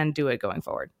I can do it going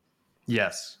forward.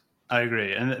 Yes, I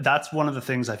agree. And that's one of the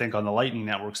things I think on the Lightning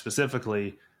Network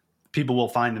specifically, people will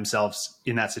find themselves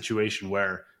in that situation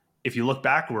where if you look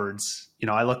backwards,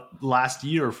 I look last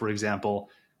year, for example,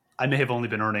 I may have only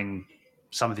been earning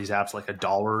some of these apps like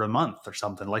 $1 a month or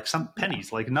something, like some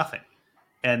pennies, like nothing.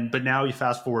 But now you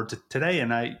fast forward to today,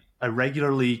 and I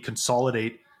regularly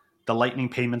consolidate the Lightning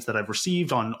payments that I've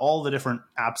received on all the different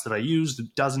apps that I use, a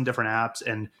dozen different apps,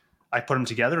 and I put them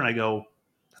together and I go,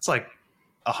 that's like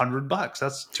 $100.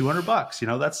 That's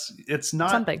 $200. It's not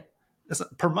something. It's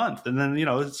per month. And then,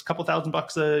 it's a couple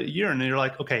 $1,000 a year. And you're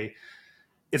like, okay,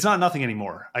 it's not nothing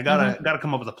anymore. I gotta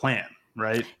come up with a plan.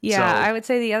 Right. Yeah. So, I would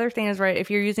say the other thing is, right, if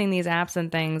you're using these apps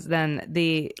and things, then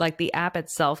the app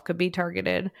itself could be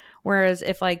targeted. Whereas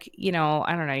if I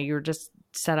don't know, you're just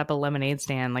set up a lemonade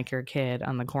stand like you're a kid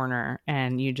on the corner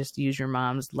and you just use your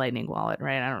mom's Lightning wallet,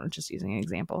 right? I don't know, just using an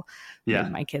example. Yeah.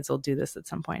 Maybe my kids will do this at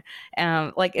some point.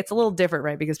 It's a little different,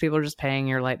 right? Because people are just paying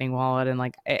your Lightning wallet,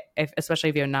 and especially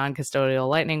if you have a non-custodial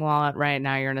Lightning wallet, right?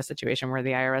 Now you're in a situation where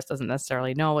the IRS doesn't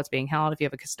necessarily know what's being held. If you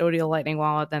have a custodial Lightning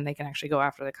wallet, then they can actually go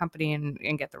after the company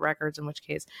and get the records, in which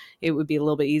case it would be a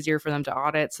little bit easier for them to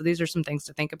audit. So these are some things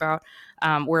to think about,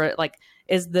 where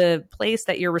is the place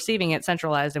that you're receiving it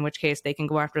centralized, in which case they can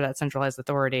go after that centralized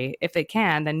authority. If they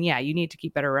can, then yeah, you need to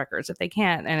keep better records. If they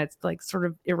can't, and it's like sort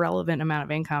of irrelevant amount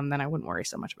of income, then I wouldn't worry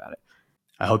so much about it.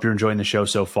 I hope you're enjoying the show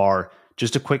so far.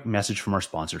 Just a quick message from our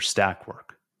sponsor,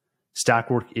 Stackwork.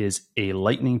 Stackwork is a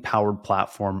Lightning-powered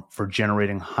platform for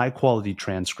generating high-quality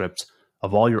transcripts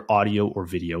of all your audio or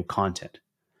video content.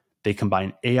 They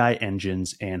combine AI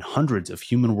engines and hundreds of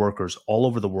human workers all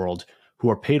over the world who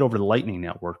are paid over the Lightning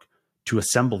Network to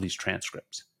assemble these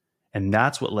transcripts. And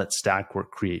that's what lets Stackwork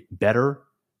create better,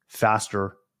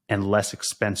 faster, and less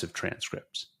expensive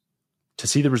transcripts. To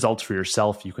see the results for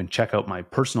yourself, you can check out my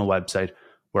personal website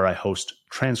where I host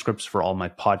transcripts for all my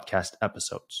podcast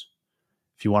episodes.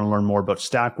 If you want to learn more about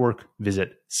Stackwork,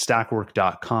 visit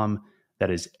stackwork.com.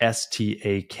 That is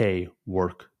STAK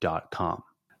work.com.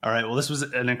 All right. Well, this was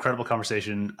an incredible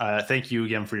conversation. Thank you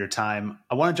again for your time.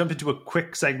 I want to jump into a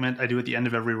quick segment I do at the end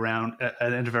of every round, at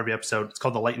the end of every episode. It's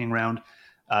called the lightning round.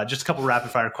 Just a couple rapid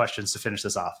fire questions to finish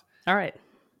this off. All right.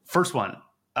 First one.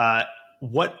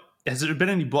 What has there been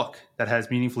any book that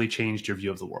has meaningfully changed your view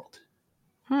of the world?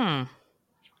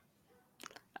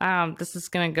 This is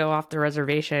going to go off the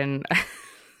reservation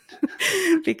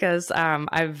because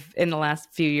I've in the last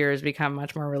few years become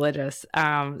much more religious.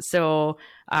 I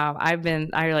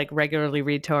regularly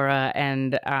read Torah,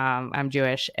 and I'm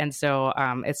Jewish, and so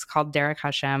it's called Derek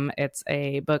Hashem. It's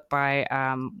a book by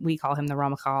we call him the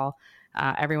Ramachal.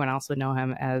 Everyone else would know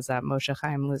him as Moshe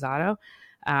Chaim Luzzatto,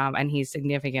 and he's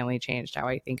significantly changed how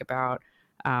I think about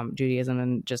Judaism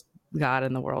and just God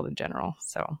and the world in general.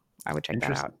 So I would check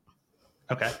that out.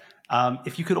 Okay.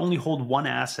 If you could only hold one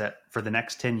asset for the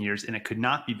next 10 years and it could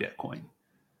not be Bitcoin,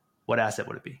 what asset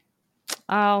would it be?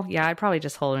 Oh, yeah, I'd probably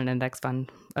just hold an index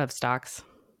fund of stocks.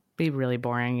 Be really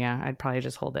boring. Yeah, I'd probably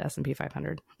just hold the S&P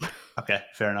 500. Okay,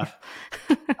 fair enough.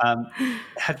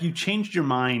 Have you changed your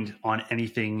mind on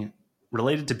anything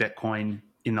related to Bitcoin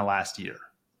in the last year?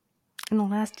 In the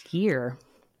last year?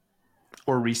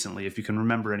 Or recently, if you can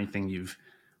remember anything you've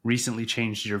recently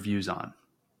changed your views on.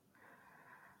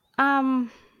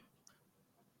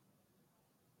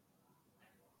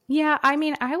 Yeah, I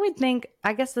mean,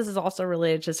 I guess this is also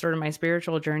related to sort of my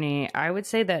spiritual journey. I would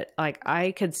say that like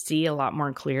I could see a lot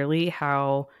more clearly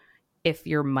how if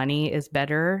your money is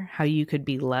better, how you could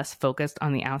be less focused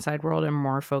on the outside world and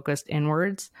more focused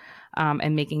inwards,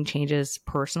 and making changes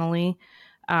personally.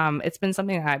 It's been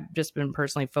something that I've just been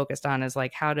personally focused on is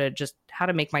like how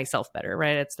to make myself better,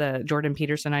 right? It's the Jordan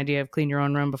Peterson idea of clean your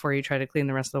own room before you try to clean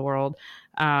the rest of the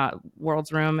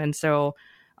world's room. And so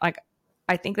like,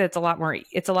 I think that it's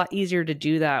a lot easier to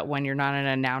do that when you're not in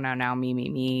a now,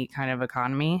 me kind of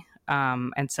economy.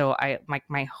 And so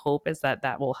my hope is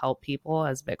that will help people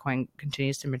as Bitcoin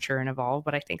continues to mature and evolve.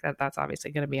 But I think that that's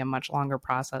obviously going to be a much longer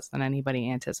process than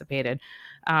anybody anticipated.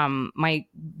 My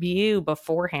view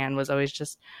beforehand was always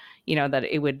just, that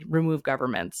it would remove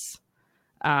governments.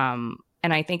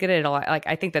 And I think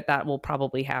I think that will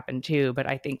probably happen too, but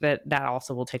I think that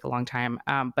also will take a long time.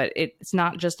 But it's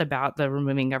not just about the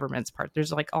removing governments part.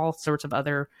 There's like all sorts of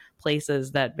other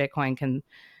places that Bitcoin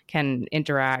can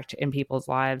interact in people's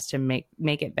lives to make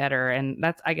it better. And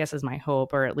that's, I guess, is my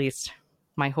hope, or at least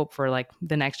my hope for like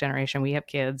the next generation. We have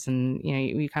kids, and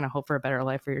you kind of hope for a better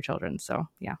life for your children. So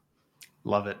yeah.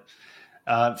 Love it.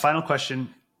 Final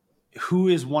question. Who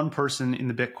is one person in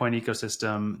the Bitcoin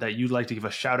ecosystem that you'd like to give a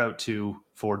shout out to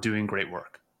for doing great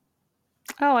work?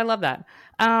 Oh, I love that.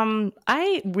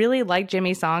 I really like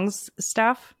Jimmy Song's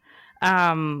stuff.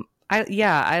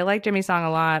 I like Jimmy Song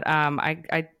a lot.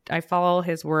 I follow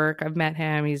his work. I've met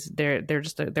him.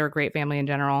 They're a great family in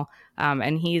general.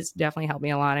 And he's definitely helped me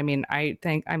a lot. I mean,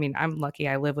 I'm lucky.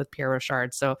 I live with Pierre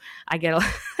Rochard, so I get,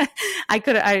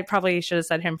 I probably should have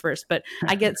said him first, but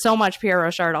I get so much Pierre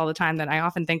Rochard all the time that I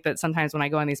often think that sometimes when I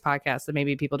go on these podcasts that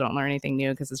maybe people don't learn anything new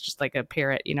because it's just like a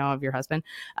parrot, of your husband.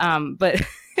 But,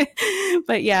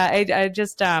 but yeah, I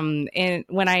just, and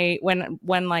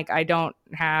when like I don't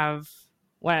have,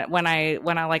 when I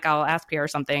like, I'll ask Pierre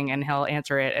something and he'll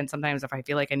answer it. And sometimes if I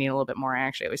feel like I need a little bit more, I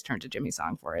actually always turn to Jimmy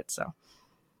Song for it. So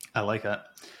I like that.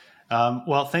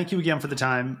 Well, thank you again for the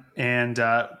time. And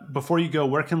before you go,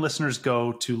 where can listeners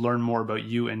go to learn more about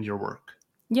you and your work?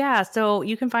 Yeah, so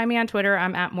you can find me on Twitter.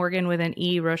 I'm at Morgen with an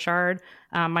E, Rochard.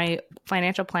 My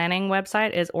financial planning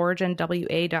website is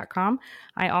originwa.com.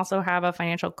 I also have a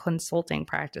financial consulting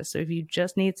practice. So if you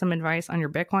just need some advice on your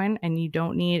Bitcoin and you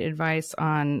don't need advice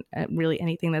on really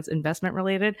anything that's investment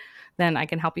related, then I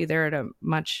can help you there at a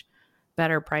much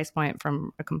better price point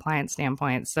from a compliance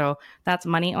standpoint. So that's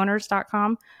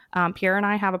moneyowners.com. Pierre and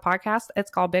I have a podcast. It's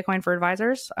called Bitcoin for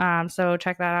Advisors. So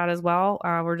check that out as well.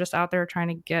 We're just out there trying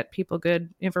to get people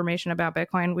good information about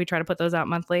Bitcoin. We try to put those out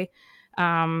monthly.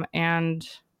 And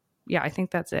yeah, I think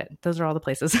that's it. Those are all the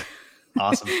places.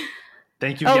 Awesome.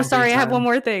 Thank you. Oh, sorry. I have one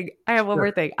more thing. I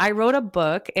wrote a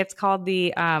book. It's called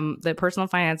the Personal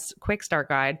Finance Quick Start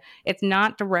Guide. It's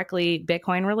not directly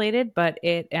Bitcoin related, but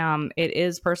it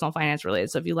is personal finance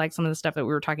related. So if you like some of the stuff that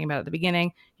we were talking about at the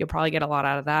beginning, you'll probably get a lot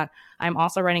out of that. I'm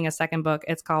also writing a second book.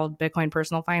 It's called Bitcoin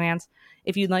Personal Finance.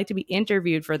 If you'd like to be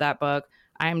interviewed for that book,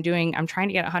 I'm trying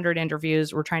to get 100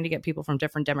 interviews. We're trying to get people from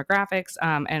different demographics,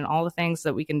 and all the things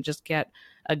that we can just get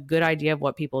a good idea of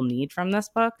what people need from this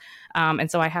book. And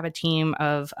so I have a team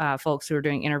of folks who are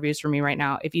doing interviews for me right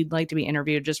now. If you'd like to be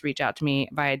interviewed, just reach out to me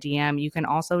via DM. You can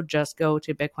also just go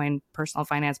to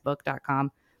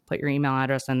bitcoinpersonalfinancebook.com, put your email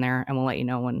address in there, and we'll let you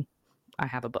know when I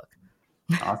have a book.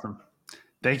 Awesome.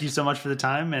 Thank you so much for the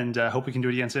time, and hope we can do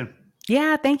it again soon.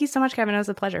 Yeah, thank you so much, Kevin. It was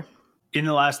a pleasure. In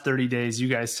the last 30 days, you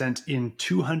guys sent in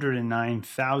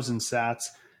 209,000 sats.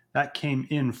 That came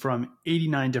in from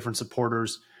 89 different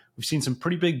supporters. We've seen some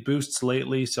pretty big boosts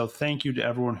lately, so thank you to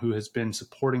everyone who has been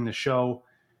supporting the show.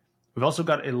 We've also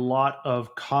got a lot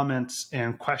of comments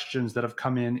and questions that have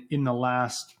come in the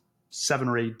last 7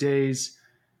 or 8 days.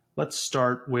 Let's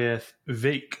start with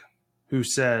Vake, who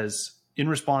says, in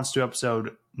response to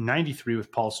episode 93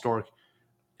 with Paul Stork,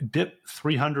 BIP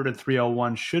 300 and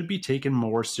 301 should be taken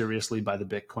more seriously by the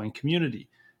Bitcoin community.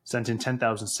 Sent in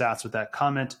 10,000 sats with that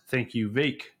comment. Thank you,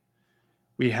 Vake.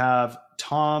 We have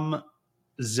Tom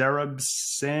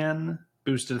Zarabsan,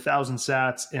 boosted 1,000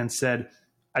 sats and said,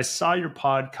 I saw your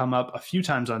pod come up a few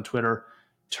times on Twitter.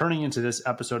 Turning into this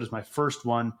episode as my first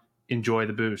one. Enjoy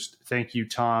the boost. Thank you,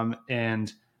 Tom.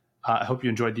 And I hope you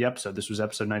enjoyed the episode. This was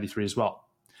episode 93 as well.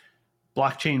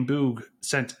 Blockchain Boog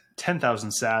sent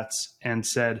 10,000 sats and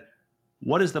said,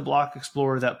 what is the block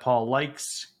explorer that Paul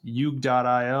likes?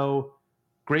 Yug.io.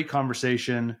 Great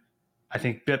conversation. I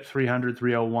think BIP 300,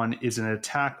 301 is an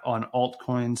attack on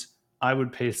altcoins. I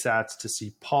would pay sats to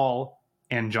see Paul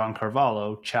and John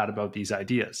Carvalho chat about these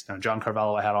ideas. Now, John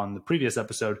Carvalho I had on the previous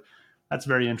episode. That's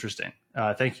very interesting.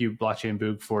 Thank you, Blockchain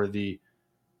Boog, for the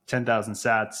 10,000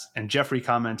 sats. And Jeffrey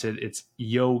commented, it's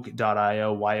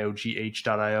yogh.io,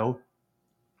 Y-O-G-H.io.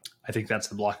 I think that's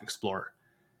the block explorer.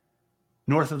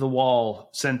 North of the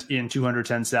Wall sent in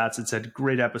 210 sats and said,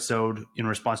 great episode in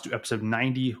response to episode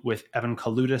 90 with Evan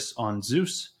Kaludis on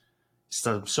Zeus.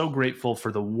 So I'm so grateful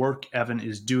for the work Evan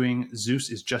is doing.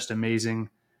 Zeus is just amazing.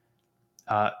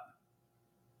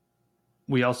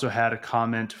 We also had a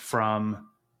comment from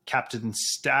Captain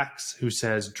Stacks, who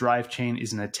says, Drive Chain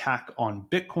is an attack on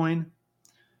Bitcoin.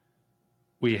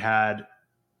 We had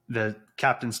the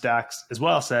Captain Stacks as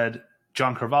well said,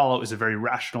 John Carvalho is a very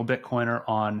rational Bitcoiner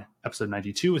on episode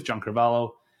 92 with John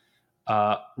Carvalho.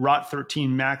 Rot13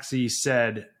 Maxi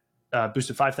said,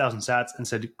 boosted 5,000 sats and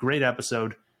said, great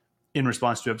episode in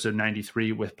response to episode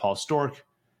 93 with Paul Stork.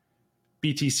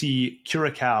 BTC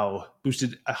Curacao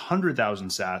boosted 100,000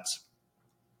 sats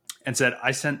and said,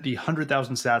 I sent the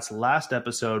 100,000 sats last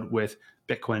episode with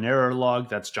Bitcoin Error Log.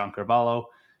 That's John Carvalho.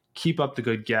 Keep up the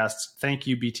good guests. Thank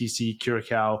you, BTC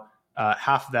Curacao.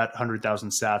 Half of that 100,000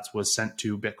 sats was sent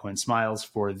to Bitcoin Smiles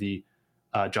for the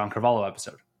John Carvalho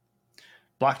episode.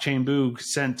 Blockchain Boog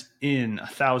sent in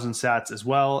 1,000 sats as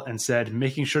well and said,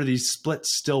 making sure these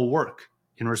splits still work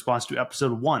in response to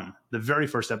episode 1, the very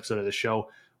first episode of the show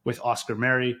with Oscar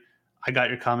Mary. I got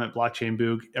your comment, Blockchain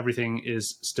Boog. Everything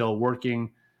is still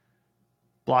working.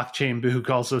 Blockchain Boog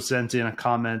also sent in a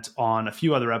comment on a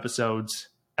few other episodes.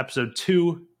 Episode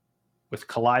 2 with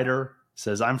Collider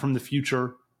says, I'm from the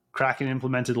future. Kraken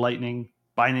implemented Lightning.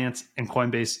 Binance and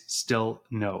Coinbase still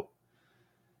no.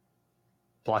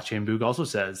 Blockchain Boog also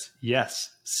says,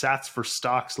 yes, sats for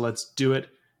stocks, let's do it.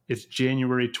 It's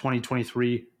January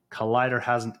 2023. Collider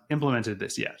hasn't implemented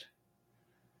this yet.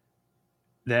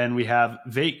 Then we have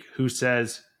Vake, who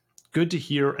says, good to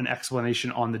hear an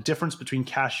explanation on the difference between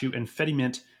Cashew and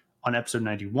Fedimint on episode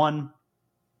 91.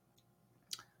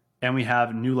 And we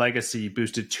have New Legacy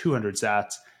boosted 200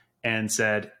 sats and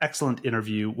said, excellent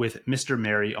interview with Mr.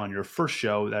 Mary on your first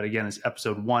show. That, again, is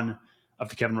episode 1 of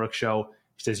the Kevin Rook Show.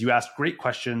 He says, you asked great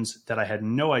questions that I had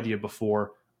no idea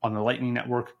before on the Lightning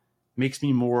Network. Makes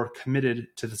me more committed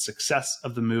to the success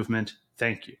of the movement.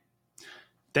 Thank you.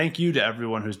 Thank you to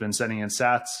everyone who's been sending in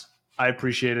sats. I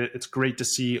appreciate it. It's great to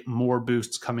see more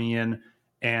boosts coming in.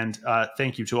 And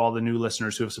thank you to all the new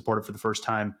listeners who have supported for the first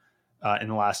time in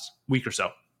the last week or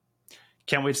so.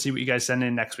 Can't wait to see what you guys send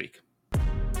in next week.